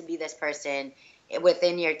allow me to be this person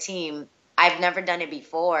within your team, I've never done it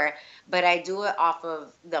before, but I do it off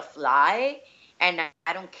of the fly and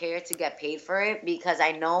I don't care to get paid for it because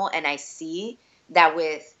I know and I see that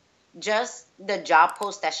with just the job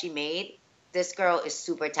post that she made, this girl is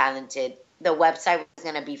super talented. The website was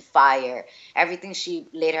going to be fire. Everything she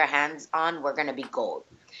laid her hands on were going to be gold.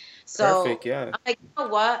 Perfect. So Yeah. I'm like, you know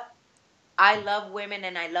what? I love women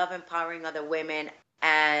and I love empowering other women.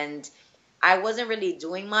 And I wasn't really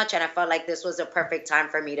doing much. And I felt like this was a perfect time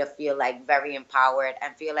for me to feel like very empowered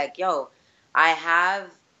and feel like, yo, I have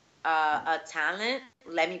a talent.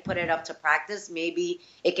 Let me put it up to practice. Maybe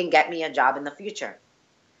it can get me a job in the future.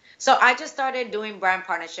 So I just started doing brand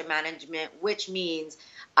partnership management, which means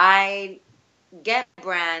I get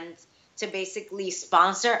brands to basically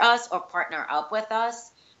sponsor us or partner up with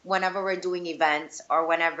us whenever we're doing events or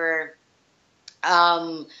whenever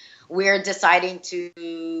um, we're deciding to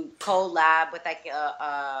collab with like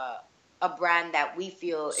a brand that we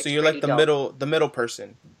feel So it's you're like pretty dope. the middle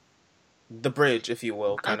person, the bridge, if you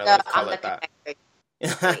will, I'm kind of the like call I'm the it that. connector, basically.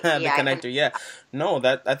 The Yeah, I can. connector, yeah. No,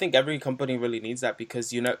 that I think every company really needs that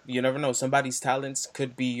because you never know, somebody's talents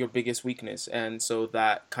could be your biggest weakness, and so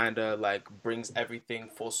that kind of like brings everything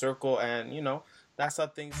full circle, and that's how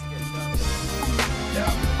things get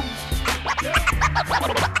done.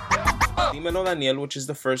 Dímelo Daniel, which is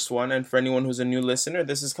the first one, and for anyone who's a new listener,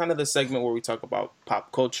 this is kind of the segment where we talk about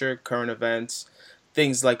pop culture, current events,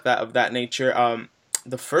 things like that of that nature.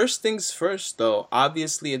 The first things first, though,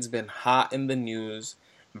 obviously it's been hot in the news,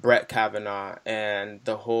 Brett Kavanaugh and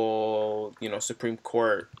the whole, Supreme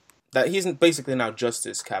Court, that he's basically now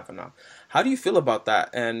Justice Kavanaugh. How do you feel about that,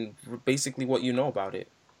 and basically what you know about it?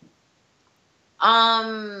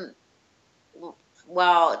 Um,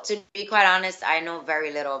 well, to be quite honest, I know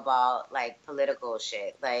very little about like political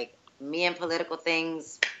shit. Like me and political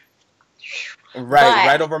things, Right, but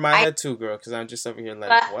right over my I head too, girl, because I'm just over here but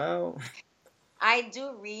like, well, I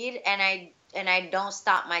do read and I don't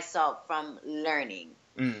stop myself from learning.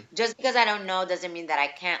 mm, Just because I don't know doesn't mean that I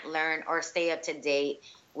can't learn or stay up to date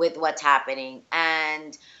with what's happening.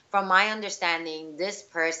 And from my understanding, this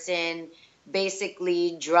person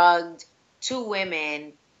basically drugged two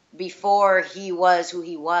women before he was who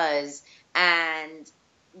he was. And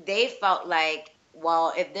they felt like,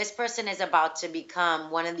 well, if this person is about to become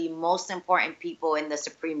one of the most important people in the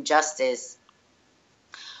Supreme Justice,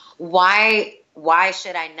 why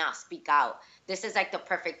should I not speak out? This is like the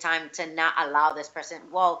perfect time to not allow this person.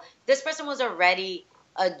 Well, this person was already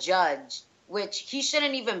a judge, which he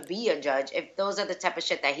shouldn't even be a judge if those are the type of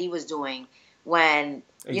shit that he was doing when,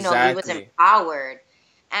 he was exactly. empowered.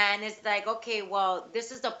 And it's like, okay, well,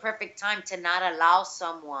 this is the perfect time to not allow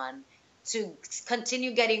someone to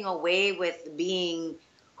continue getting away with being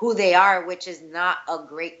who they are, which is not a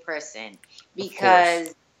great person. Of course.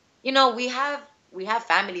 Because, we have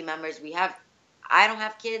family members. I don't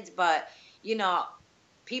have kids, but you know,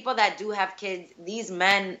 people that do have kids, these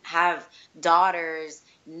men have daughters,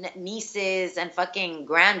 nieces, and fucking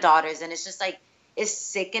granddaughters, and it's just like it's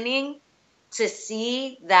sickening to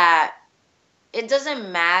see that it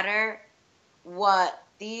doesn't matter what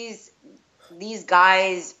these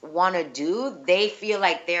guys want to do. They feel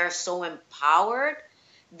like they're so empowered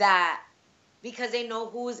that because they know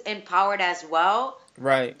who's empowered as well,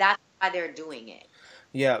 Right. that's why they're doing it.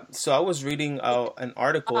 Yeah. So I was reading an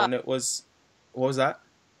article, Uh, and it was, what was that?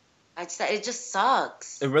 it just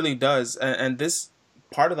sucks. It really does, and this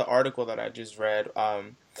part of the article that I just read,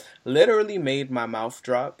 literally made my mouth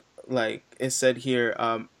drop. Like it said here,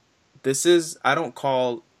 this is I don't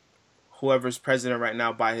call whoever's president right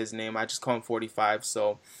now by his name. I just call him 45.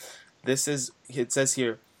 So this is it says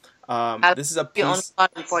here, I this is a you only piece.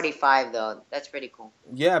 got him 45 though. That's pretty cool.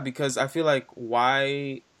 Yeah, because I feel like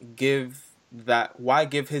why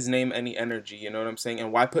give his name any energy, you know what I'm saying?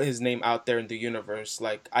 And why put his name out there in the universe?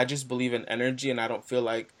 Like I just believe in energy and I don't feel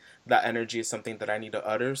like that energy is something that I need to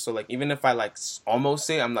utter. So like even if I like almost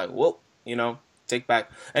say it, I'm like, "Whoa," take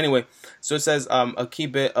back. Anyway, so it says a key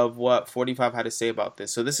bit of what 45 had to say about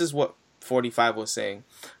this. So this is what 45 was saying.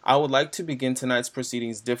 I would like to begin tonight's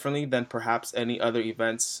proceedings differently than perhaps any other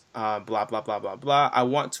events, blah, blah, blah, blah, blah. I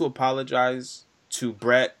want to apologize to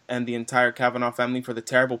Brett and the entire Kavanaugh family for the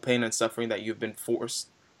terrible pain and suffering that you've been forced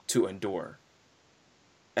to endure.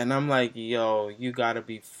 And I'm like, yo, you gotta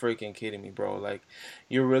be freaking kidding me, bro. Like,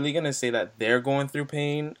 you're really gonna say that they're going through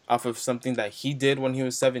pain off of something that he did when he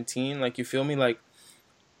was 17? Like, you feel me? Like,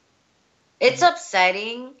 It's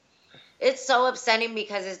upsetting. It's so upsetting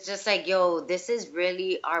because it's just like, yo, this is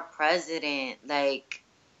really our president. Like,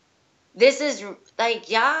 this is like,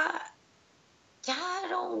 yeah,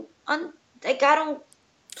 like,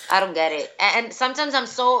 I don't get it. And sometimes I'm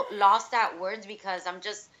so lost at words because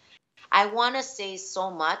I want to say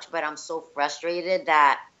so much, but I'm so frustrated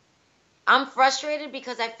that I'm frustrated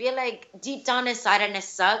because I feel like deep down inside, and it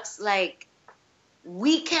sucks, like,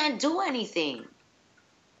 we can't do anything.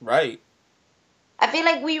 right. I feel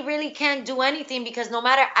like we really can't do anything because no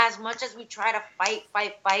matter as much as we try to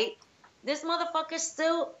fight, this motherfucker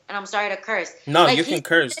still, and I'm sorry to curse, No, like you he's can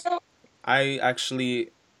curse. still, I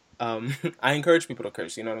actually, I encourage people to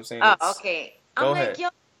curse. You know what I'm saying? oh, It's okay. I'm Go like, ahead. yo,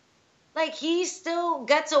 like he still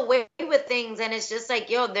gets away with things, and it's just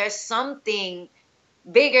like, yo, there's something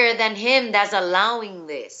bigger than him that's allowing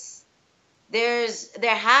this. There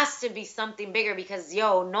has to be something bigger because,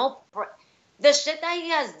 yo, the shit that he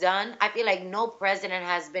has done, I feel like no president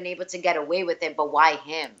has been able to get away with it, but why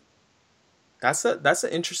him? That's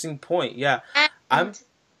an interesting point. Yeah, I'm. And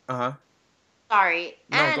Uh huh. sorry,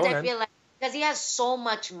 No, and go I ahead. feel like because he has so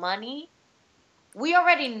much money, we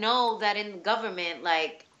already know that in government,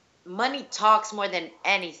 like money talks more than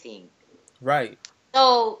anything. Right.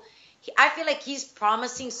 So I feel like he's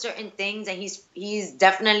promising certain things, and he's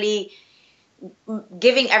definitely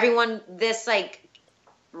giving everyone this like,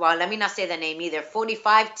 well, let me not say the name either,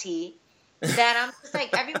 45 tea. That I'm just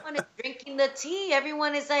like everyone is drinking the tea,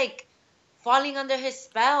 everyone is like falling under his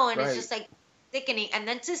spell, and it's Right. just like sickening. And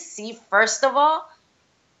then to see, first of all,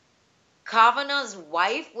 Kavanaugh's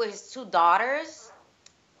wife with his two daughters,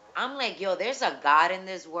 I'm like, yo, there's a God in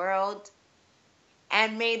this world.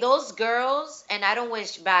 And may those girls, and I don't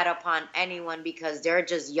wish bad upon anyone because they're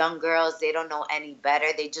just young girls. They don't know any better.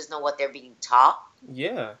 They just know what they're being taught.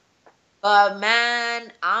 Yeah. But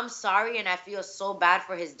man, I'm sorry. And I feel so bad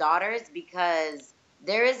for his daughters because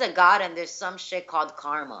there is a God and there's some shit called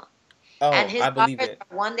karma. And Oh, his I believe daughters it.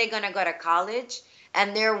 are one day going to go to college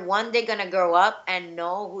and they're one day going to grow up and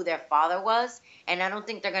know who their father was. And I don't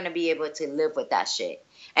think they're going to be able to live with that shit.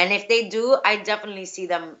 And if they do, I definitely see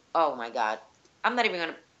them. Oh my God. I'm not even going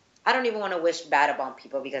to, I don't even want to wish bad upon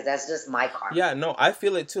people because that's just my karma. Yeah, no, I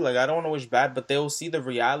feel it too. Like I don't want to wish bad, but they'll see the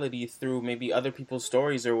reality through maybe other people's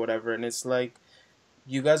stories or whatever, and it's like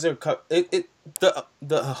you guys are the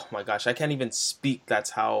oh my gosh, I can't even speak.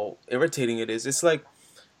 That's how irritating it is. It's like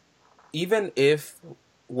even if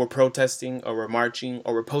we're protesting or we're marching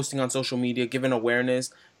or we're posting on social media, giving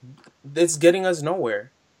awareness, it's getting us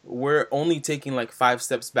nowhere. We're only taking like 5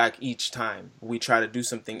 steps back each time we try to do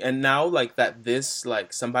something. And now like that this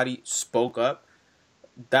like somebody spoke up,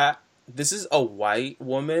 that this is a white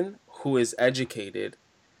woman who is educated,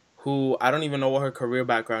 who I don't even know what her career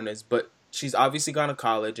background is, but she's obviously gone to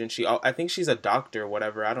college and I think she's a doctor or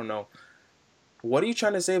whatever, I don't know. What are you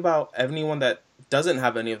trying to say about anyone that doesn't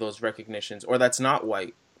have any of those recognitions or that's not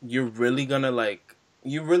white? You're really gonna like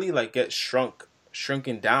you really like get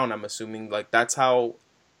shrunken down, I'm assuming. Like that's how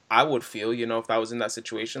I would feel, if I was in that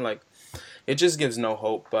situation. Like it just gives no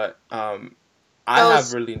hope. But I have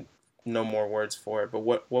So really no more words for it. But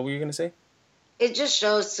what were you gonna say? it just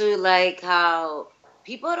shows too, like how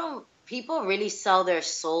people really sell their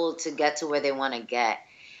soul to get to where they want to get.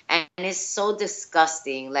 And it's so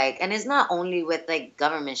disgusting. Like, and it's not only with like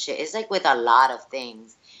government shit, it's like with a lot of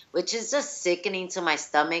things, which is just sickening to my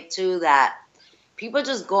stomach too, that people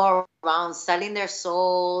just go around selling their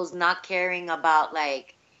souls, not caring about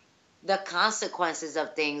like the consequences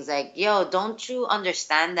of things. Like, yo, don't you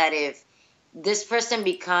understand that if this person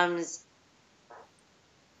becomes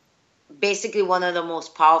basically one of the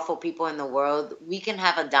most powerful people in the world, we can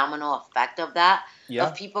have a domino effect of that, Yeah.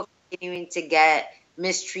 of people continuing to get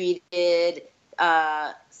mistreated,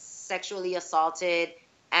 sexually assaulted,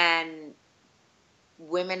 and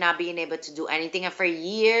women not being able to do anything. And for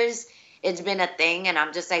years, it's been a thing. And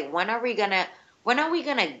I'm just like, when are we gonna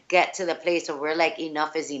get to the place where we're like,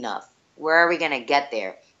 enough is enough? Where are we gonna get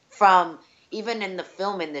there? From even in the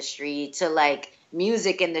film industry to like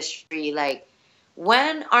music industry, like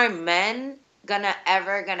when are men gonna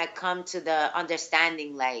come to the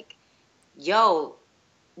understanding like, yo,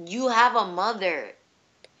 you have a mother,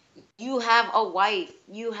 you have a wife,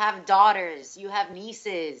 you have daughters, you have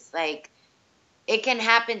nieces, like it can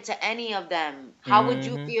happen to any of them. How would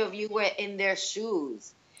you Mm-hmm. feel if you were in their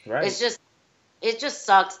shoes? Right. It's just it just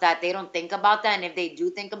sucks that they don't think about that, and if they do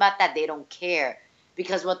think about that, they don't care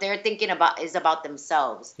because what they're thinking about is about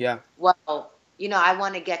themselves. Yeah. Well, I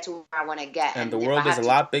want to get to where I want to get, And the and if I world is have a to do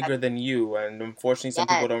lot that, bigger than you, and unfortunately, some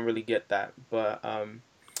yes, people don't really get that. But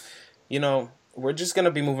we're just gonna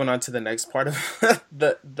be moving on to the next part of yes,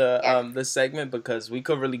 the segment because we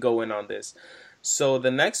could really go in on this. So the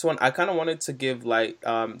next one, I kind of wanted to give like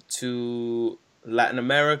to Latin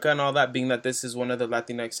America and all that, being that this is one of the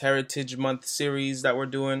Latinx Heritage Month series that we're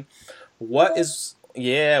doing. What is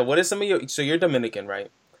some of your, so you're Dominican, right?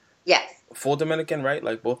 yes. Full Dominican, right?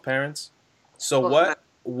 Like both parents. So Both my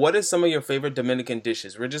what is some of your favorite Dominican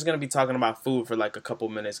dishes? We're just gonna be talking about food for like a couple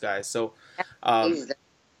minutes, guys. So, um, amazing.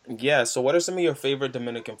 yeah. So what are some of your favorite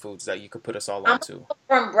Dominican foods that you could put us all I'm on to?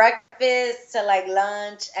 from breakfast to like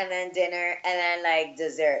lunch and then dinner and then like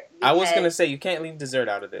dessert I was because gonna say you can't leave dessert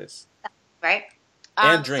out of this right.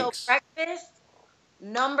 and So drinks. breakfast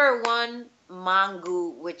number one, mango,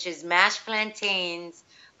 which is mashed plantains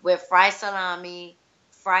with fried salami,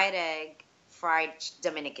 fried egg, fried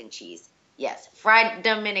Dominican cheese. Yes, fried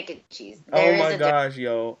Dominican cheese. Oh There is my a difference, gosh,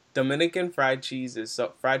 yo!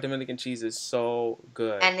 Fried Dominican cheese is so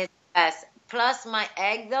good. and it's best. Plus my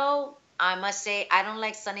egg though, I must say I don't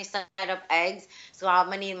like sunny side up eggs, so I'm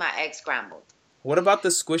gonna need my egg scrambled. What about the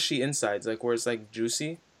squishy insides, like where it's like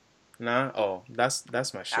juicy? Nah. Oh, that's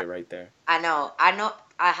my I, shit right there. I know. I know.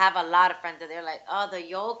 I have a lot of friends that they're like, "Oh, the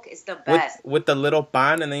yolk is the With best." with the little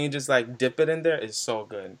pan, and then you just like dip it in there. It's so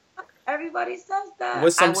good. Everybody says that.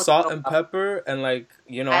 With I some will salt throw and up. pepper, and like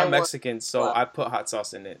I I'm will Mexican, throw so up. I put hot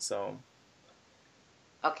sauce in it. So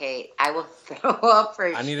Okay, I will throw up for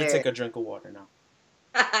I need to sure. take a drink of water now.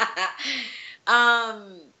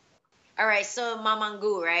 um. All right. So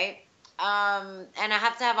mamangu, right? And I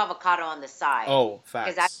have to have avocado on the side Oh,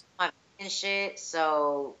 because I facts. my vegan shit.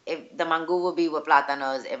 So if the mango will be with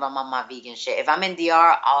plátanos, if I'm on my vegan shit. If I'm in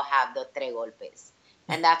DR, I'll have the tres golpes,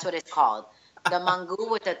 and that's what it's called. The mango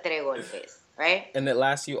with the tres golpes, right? And it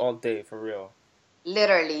lasts you all day for real.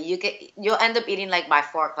 Literally, you'll end up eating like by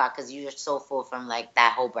 4 o'clock because you're so full from like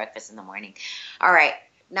that whole breakfast in the morning. All right,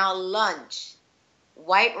 now lunch: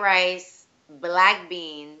 white rice, black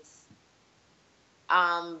beans,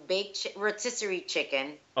 rotisserie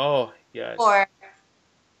chicken, Oh yes. or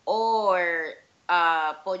or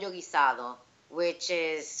pollo guisado, which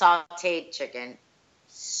is sautéed chicken,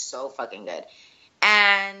 so fucking good,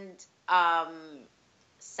 and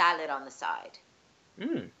salad on the side.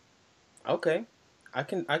 Mm. Okay. I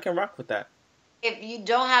can rock with that. If you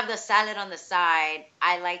don't have the salad on the side,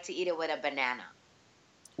 I like to eat it with a banana,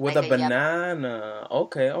 With like a a yellow. banana.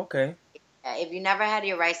 Okay. Okay. If you never had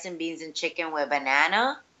your rice and beans and chicken with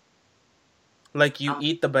banana, Like you um,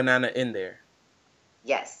 eat the banana in there.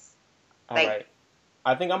 yes, All like right.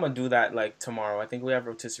 I think I'm gonna do that like tomorrow. I think we have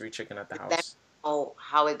rotisserie chicken at the let me house. know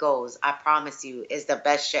how it goes. I promise you, it's the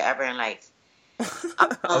best shit ever in life.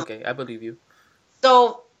 Um, Okay, I believe you.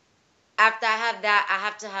 so after I have that, I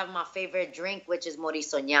have to have my favorite drink, which is Mori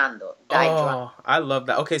Soñando. I drunk. Oh, I love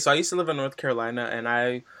that. Okay, so I used to live in North Carolina,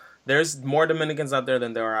 and there's more Dominicans out there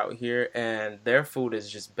than there are out here, and their food is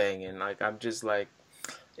just banging. Like I'm just like,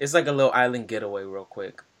 it's like a little island getaway, real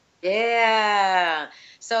quick. Yeah.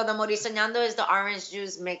 So the Mori Soñando is the orange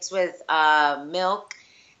juice mixed with milk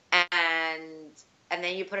and and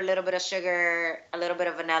then you put a little bit of sugar, a little bit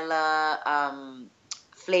of vanilla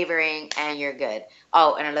flavoring, and you're good.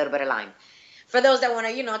 Oh, and a little bit of lime. For those that want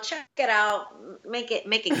to, check it out, make it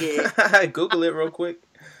good. Google it real quick.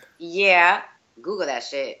 Yeah, Google that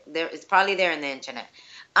shit. There, it's probably there in the internet.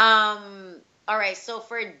 All right. So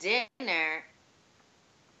for dinner,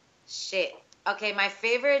 shit. Okay, my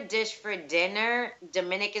favorite dish for dinner,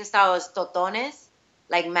 Dominican style, is totones,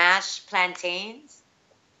 like mashed plantains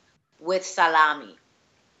with salami.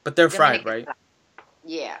 But they're fried, Dominican right? style.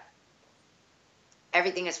 Yeah,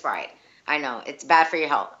 everything is fried. I know it's bad for your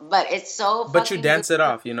health, but it's so But you fucking good. dance it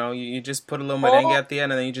off, you just put a little merengue Oh, at the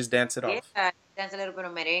end, and then you just dance it off, yeah, dance a little bit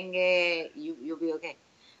of merengue. You'll be okay.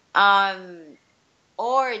 Um,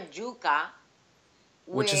 or juca,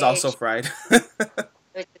 which is also which fried.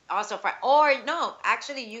 which is also fried. Or no,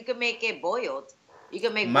 actually, you can make it boiled. You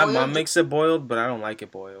can make My mom boiled. makes it boiled, but I don't like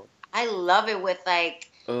it boiled. I love it with like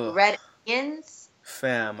Ugh, red onions.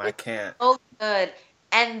 fam, I It's can't. so good.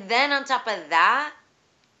 And then on top of that,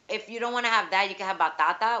 if you don't want to have that, you can have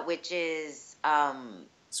batata, which is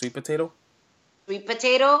Sweet potato? sweet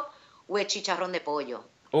potato with chicharrón de pollo.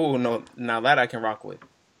 Oh no, now that I can rock with.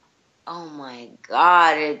 Oh my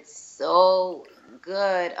God, it's so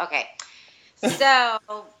good. Okay. So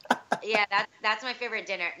yeah, that's my favorite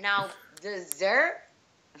dinner. Now dessert,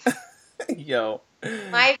 Yo.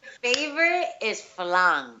 my favorite is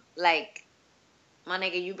flan. Like, my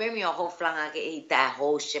nigga, you bring me a whole flan, I can eat that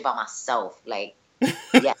whole shit by myself. Like,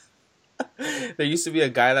 yeah. There used to be a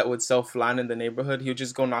guy that would sell flan in the neighborhood. He would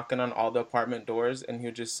just go knocking on all the apartment doors, and he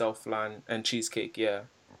would just sell flan and cheesecake. Yeah.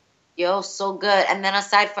 Yo, so good. And then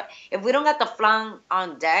aside from, if we don't got the flan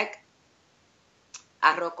on deck,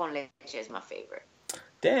 arroz con leche is my favorite.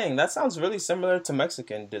 Dang, that sounds really similar to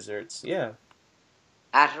Mexican desserts. Yeah.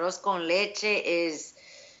 Arroz con leche is,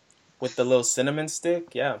 With the little cinnamon stick.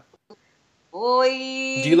 Yeah. Do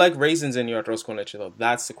you boy, like raisins in your arroz con leche though?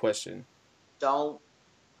 That's the question. don't,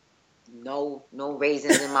 no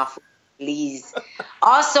raisins in my food, please.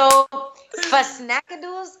 Also, for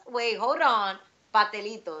snackadoos, wait, hold on.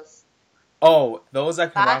 Patelitos. Oh, those I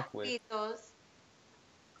can rock with. Patelitos.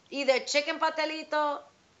 Either chicken patelito,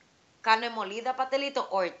 carne molida patelito,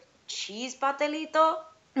 or cheese patelito.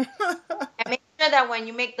 And make sure that when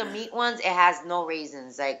you make the meat ones, it has no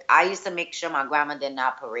raisins. Like, I used to make sure my grandma did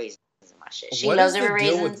not put raisins in my shit. She What loves is it the with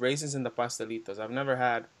deal with raisins. raisins in the pastelitos? I've never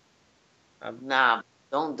had. Nah,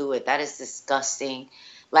 don't do it. That is disgusting.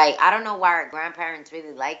 Like, I don't know why our grandparents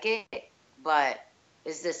really like it, but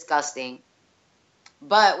it's disgusting.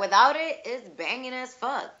 But without it, it's banging as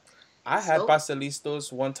fuck. I had So,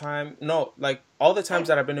 pastelitos one time. No, like all the times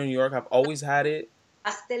that I've been in New York, I've always had it.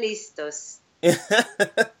 pastelistos.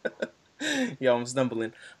 Yo, I'm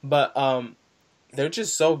stumbling. But they're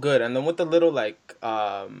just so good. And then with the little like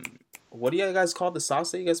what do you guys call the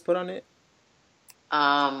sauce that you guys put on it?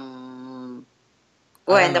 Um,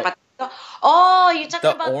 I well, don't in the know. patito. Oh, you're talking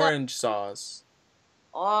The about the. orange sauce.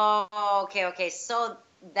 Oh, okay, okay. So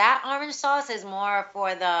that orange sauce is more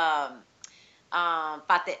for the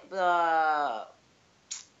pate the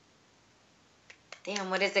damn,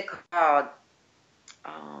 what is it called?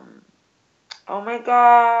 Um, oh my Se le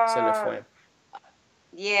God. fue.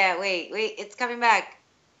 Yeah, wait, it's coming back.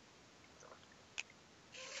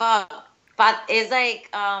 Fuck. But it's like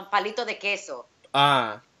palito de queso.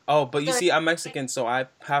 Ah. Oh, but you So see, I'm Mexican, so I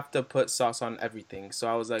have to put sauce on everything. So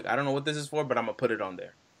I was like, I don't know what this is for, but I'm gonna put it on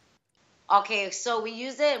there. okay, so we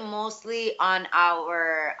use it mostly on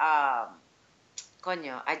our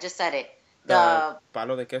coño, I just said it. The The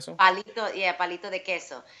palo de queso. palito, yeah, palito de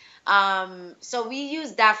queso. So we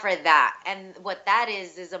use that for that. And what that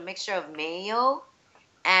is a mixture of mayo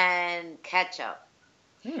and ketchup.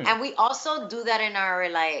 Hmm. And we also do that in our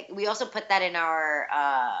like we also put that in our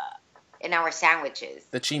sandwiches.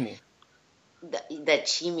 The chimi. The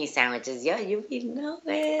chimi sandwiches. Yeah, you know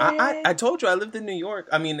I it. told you I lived in New York.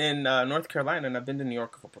 I mean, in North Carolina, and I've been to New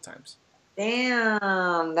York a couple times.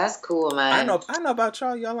 Damn, that's cool, man. I know about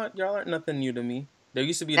y'all. Y'all aren't nothing new to me. There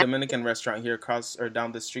used to be a That- Dominican restaurant here across or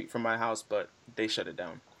down the street from my house, but they shut it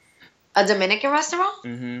down. A Dominican restaurant?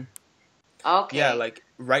 Mm-hmm. Yeah, Okay. like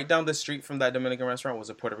right down the street from that Dominican restaurant was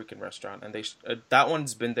a Puerto Rican restaurant, and that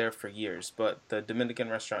one's been there for years. But the Dominican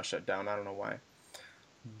restaurant shut down. I don't know why.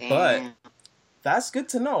 But Damn. that's good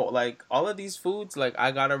to know. Like all of these foods, like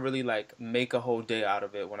I gotta really like make a whole day out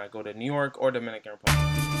of it when I go to New York or Dominican Republic.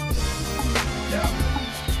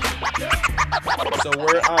 So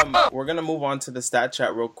we're gonna move on to the stat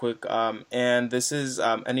chat real quick. And this is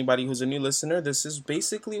anybody who's a new listener. This is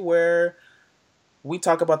basically where we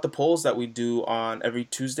talk about the polls that we do on every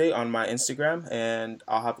Tuesday on my Instagram, and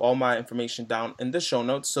I'll have all my information down in the show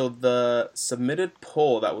notes. So the submitted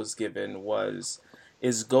poll that was given was,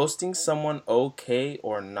 is ghosting someone okay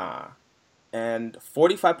or nah? And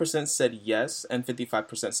 45% said yes and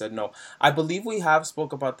 55% said no. I believe we have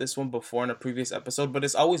spoke about this one before in a previous episode, but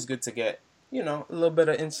it's always good to get, a little bit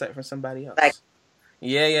of insight from somebody Like, else.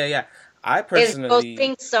 Yeah. I is personally,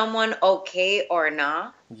 ghosting someone okay or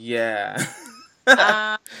not? yeah.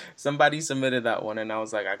 Um, Somebody submitted that one and I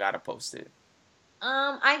was like, I gotta post it.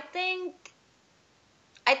 I think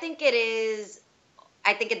it is.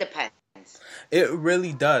 I think it depends. It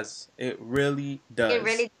really does. It really It does.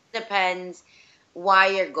 really depends why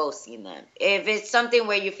you're ghosting them. If it's something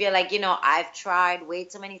where you feel like, I've tried way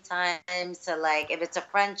too many times to like, if it's a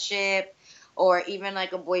friendship or even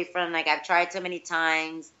like a boyfriend, like I've tried too many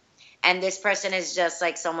times and this person is just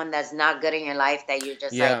like someone that's not good in your life that you're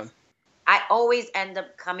just like, Yeah. I always end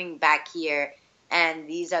up coming back here and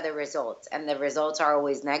these are the results and the results are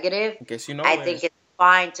always negative. I guess you know I better. think it's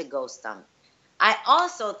fine to ghost them. I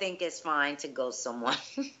also think it's fine to ghost someone.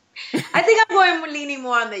 I think I'm leaning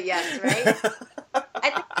more on the yes, right? I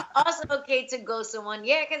think it's also okay to ghost someone.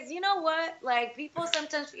 Yeah, because you know what? Like, people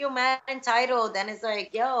sometimes feel mad entitled. And it's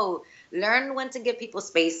like, yo, learn when to give people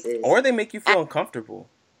spaces. Or they make you feel And uncomfortable.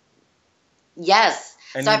 yes.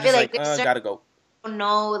 And So you're I feel just like like, there's certain gotta go. people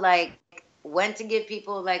know, like, when to give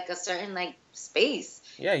people, like, a certain, like, space.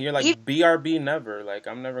 Yeah, you're Even, like, BRB never. Like,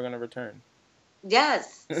 I'm never gonna return.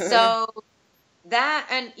 yes. So that,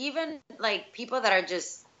 and even, like, people that are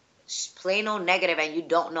just plain old negative and you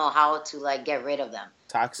don't know how to, like, get rid of them.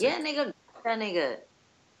 Toxic. Yeah, nigga, that nigga.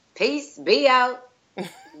 Peace, be out.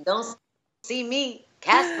 Don't see me,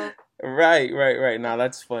 Casper. Right. Now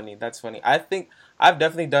that's funny. That's funny. I think I've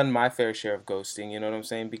definitely done my fair share of ghosting. You know what I'm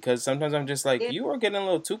saying? Because sometimes I'm just like, Yeah, you are getting a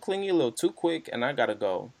little too clingy, a little too quick, and I gotta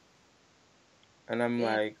go. And I'm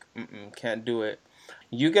yeah. like, can't do it.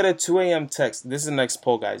 You get a 2 a.m. text. This is the next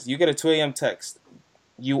poll, guys. You get a 2 a.m. text.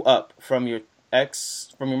 You up from your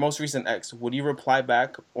from your most recent ex. Would you reply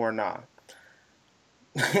back or not?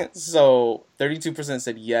 So 32%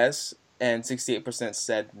 said yes, and 68%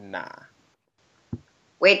 said nah.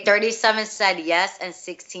 Wait, 37 said yes and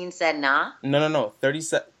 16 said nah? No.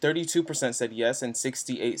 32% said yes, and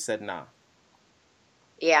 68 said nah.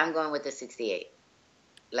 Yeah, I'm going with the 68.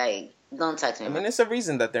 Like, don't text me, I man. mean, it's a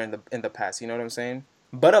reason that they're in the past. You know what I'm saying?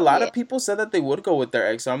 But a lot Yeah. of people said that they would go with their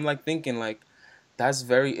ex. So I'm like thinking like, that's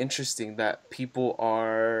very interesting that people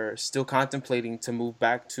are still contemplating to move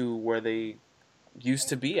back to where they used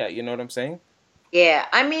to be at. You know what I'm saying? Yeah,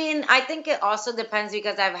 I mean, I think it also depends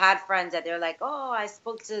because I've had friends that they're like, oh, I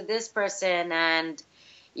spoke to this person and,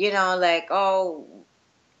 like, oh,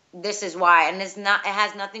 this is why. And it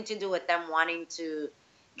has nothing to do with them wanting to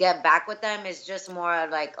get back with them. It's just more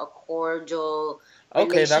like a cordial Okay,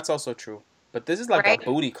 relationship, that's also true. But this is like a right?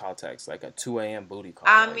 booty call text, like a 2 a.m. booty call.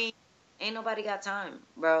 I Like, mean, ain't nobody got time,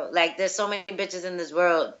 bro. Like, there's so many bitches in this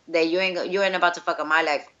world that you ain't about to fuck up my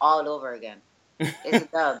life all over again. It's a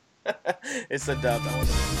dub. it's a dub.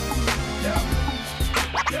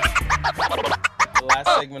 The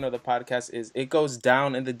last segment of the podcast is it goes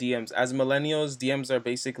down in the DMs. As millennials, DMs are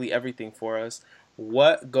basically everything for us.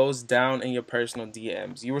 What goes down in your personal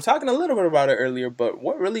DMs? You were talking a little bit about it earlier, but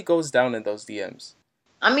what really goes down in those DMs?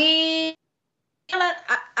 I mean,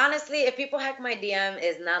 honestly, if people hack my DM,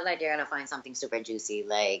 it's not like you're gonna find something super juicy.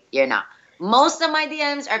 Like, you're not. Most of my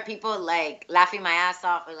DMs are people like laughing my ass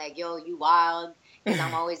off or like, yo, you wild, because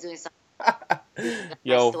I'm always doing something.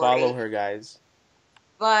 Yo, follow her, guys.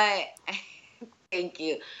 But thank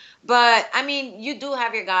you. But I mean, you do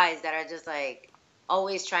have your guys that are just like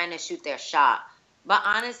always trying to shoot their shot. But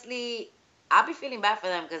honestly, I'll be feeling bad for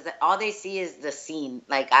them because all they see is the scene.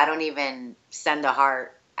 Like, I don't even send a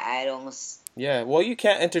heart. I don't. Yeah, well, you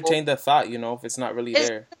can't entertain the thought, if it's not really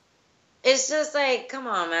there. It's just like, come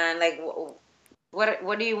on, man. Like,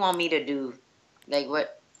 what do you want me to do? Like,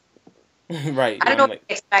 what? Right. I don't know what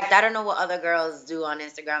to expect. I don't know what other girls do on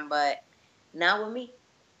Instagram, but not with me.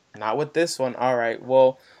 Not with this one. All right.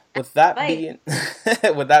 Well, with that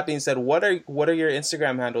being said, what are your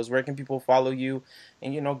Instagram handles? Where can people follow you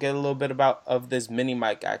and get a little bit of this mini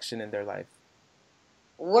mic action in their life?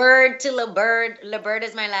 Word to Liburd. Liburd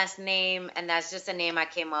is my last name, and that's just a name I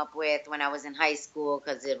came up with when I was in high school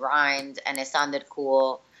because it rhymed and it sounded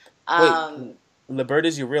cool. Wait, Liburd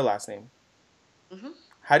is your real last name? Mm-hmm.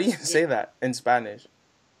 How do you say that in Spanish?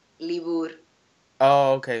 Liburd.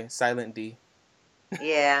 Oh, okay. Silent D.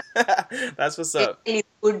 Yeah. That's what's up.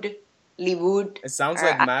 Liburd. It sounds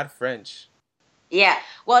like mad French. Yeah.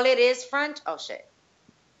 Well, it is French. Oh, shit.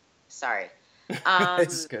 Sorry.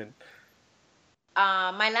 It's good.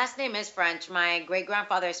 My last name is French. My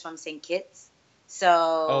great-grandfather is from St. Kitts.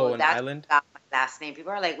 So an island? That's my last name.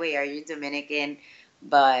 People are like, wait, are you Dominican?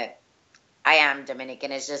 But I am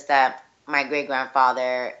Dominican. It's just that my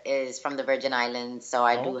great-grandfather is from the Virgin Islands. So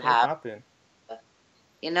I do have, poppin'.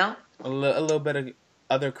 A little bit of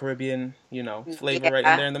other Caribbean, flavor right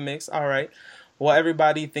in there in the mix. All right. Well,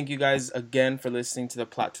 everybody, thank you guys again for listening to the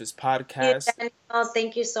Plot Twist podcast.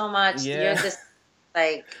 Thank you so much. Yeah.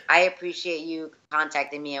 You're I appreciate you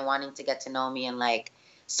contacting me and wanting to get to know me and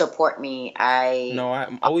support me.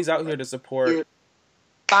 I'm always out here to support.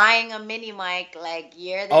 Buying a mini mic,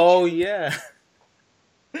 you're the Oh yeah.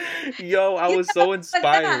 Yo, I was so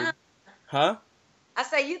inspired. Huh? I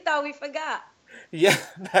said you thought we forgot. Yeah,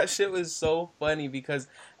 that shit was so funny because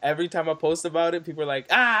every time I post about it, people are like,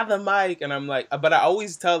 the mic. And I'm like, but I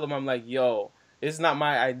always tell them, I'm like, yo, it's not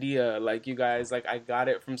my idea. Like, you guys, I got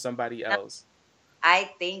it from somebody else.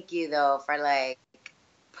 I thank you, though, for,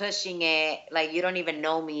 pushing it. You don't even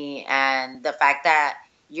know me. And the fact that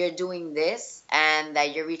you're doing this and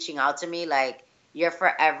that you're reaching out to me, you're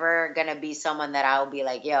forever going to be someone that I'll be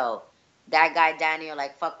like, yo, that guy Daniel,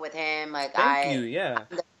 fuck with him. Thank you, yeah.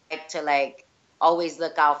 I'm the type to, always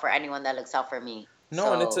look out for anyone that looks out for me.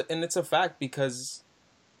 No, and it's a fact because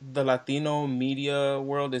the Latino media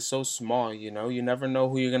world is so small, you never know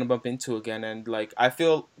who you're going to bump into again. And I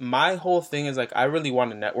feel my whole thing is I really want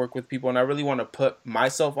to network with people and I really want to put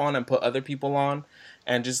myself on and put other people on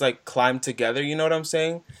and just climb together. You know what I'm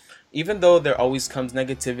saying? Even though there always comes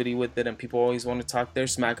negativity with it and people always want to talk their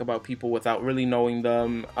smack about people without really knowing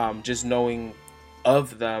them, just knowing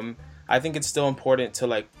of them, I think it's still important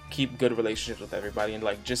to keep good relationships with everybody and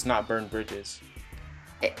just not burn bridges.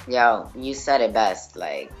 Yo, you said it best.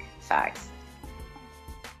 Facts.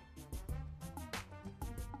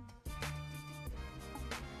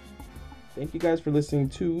 Thank you guys for listening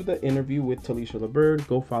to the interview with Talisha Liburd.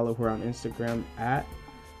 Go follow her on Instagram at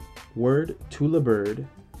Word to Liburd.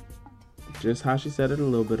 Just how she said it a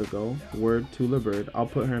little bit ago. Word to Liburd. I'll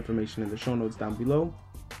put her information in the show notes down below.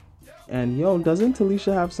 And yo, doesn't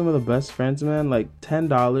Talisha have some of the best friends, man?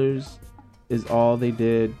 $10 is all they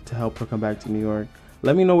did to help her come back to New York.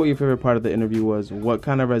 Let me know what your favorite part of the interview was. What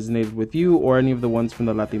kind of resonated with you or any of the ones from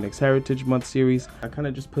the Latinx Heritage Month series. I kind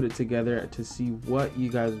of just put it together to see what you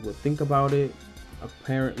guys would think about it.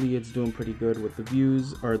 Apparently it's doing pretty good with the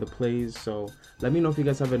views or the plays. So let me know if you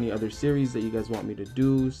guys have any other series that you guys want me to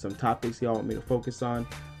do. Some topics y'all want me to focus on.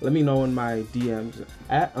 Let me know in my DMs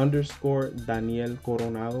at _Daniel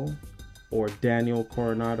Coronado or Daniel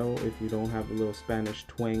Coronado if you don't have a little Spanish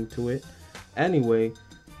twang to it. Anyway,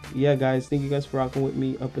 yeah, guys, thank you guys for rocking with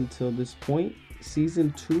me up until this point.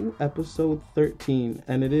 Season 2, episode 13,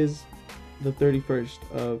 and it is the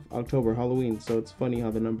 31st of October, Halloween, so it's funny how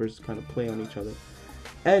the numbers kind of play on each other.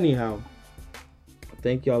 Anyhow,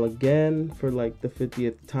 thank y'all again for like the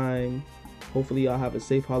 50th time. Hopefully y'all have a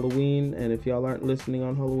safe Halloween, and if y'all aren't listening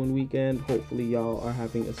on Halloween weekend, hopefully y'all are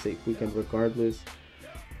having a safe weekend regardless.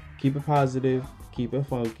 Keep it positive, keep it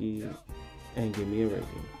funky, and give me a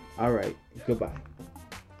rating. All right, goodbye.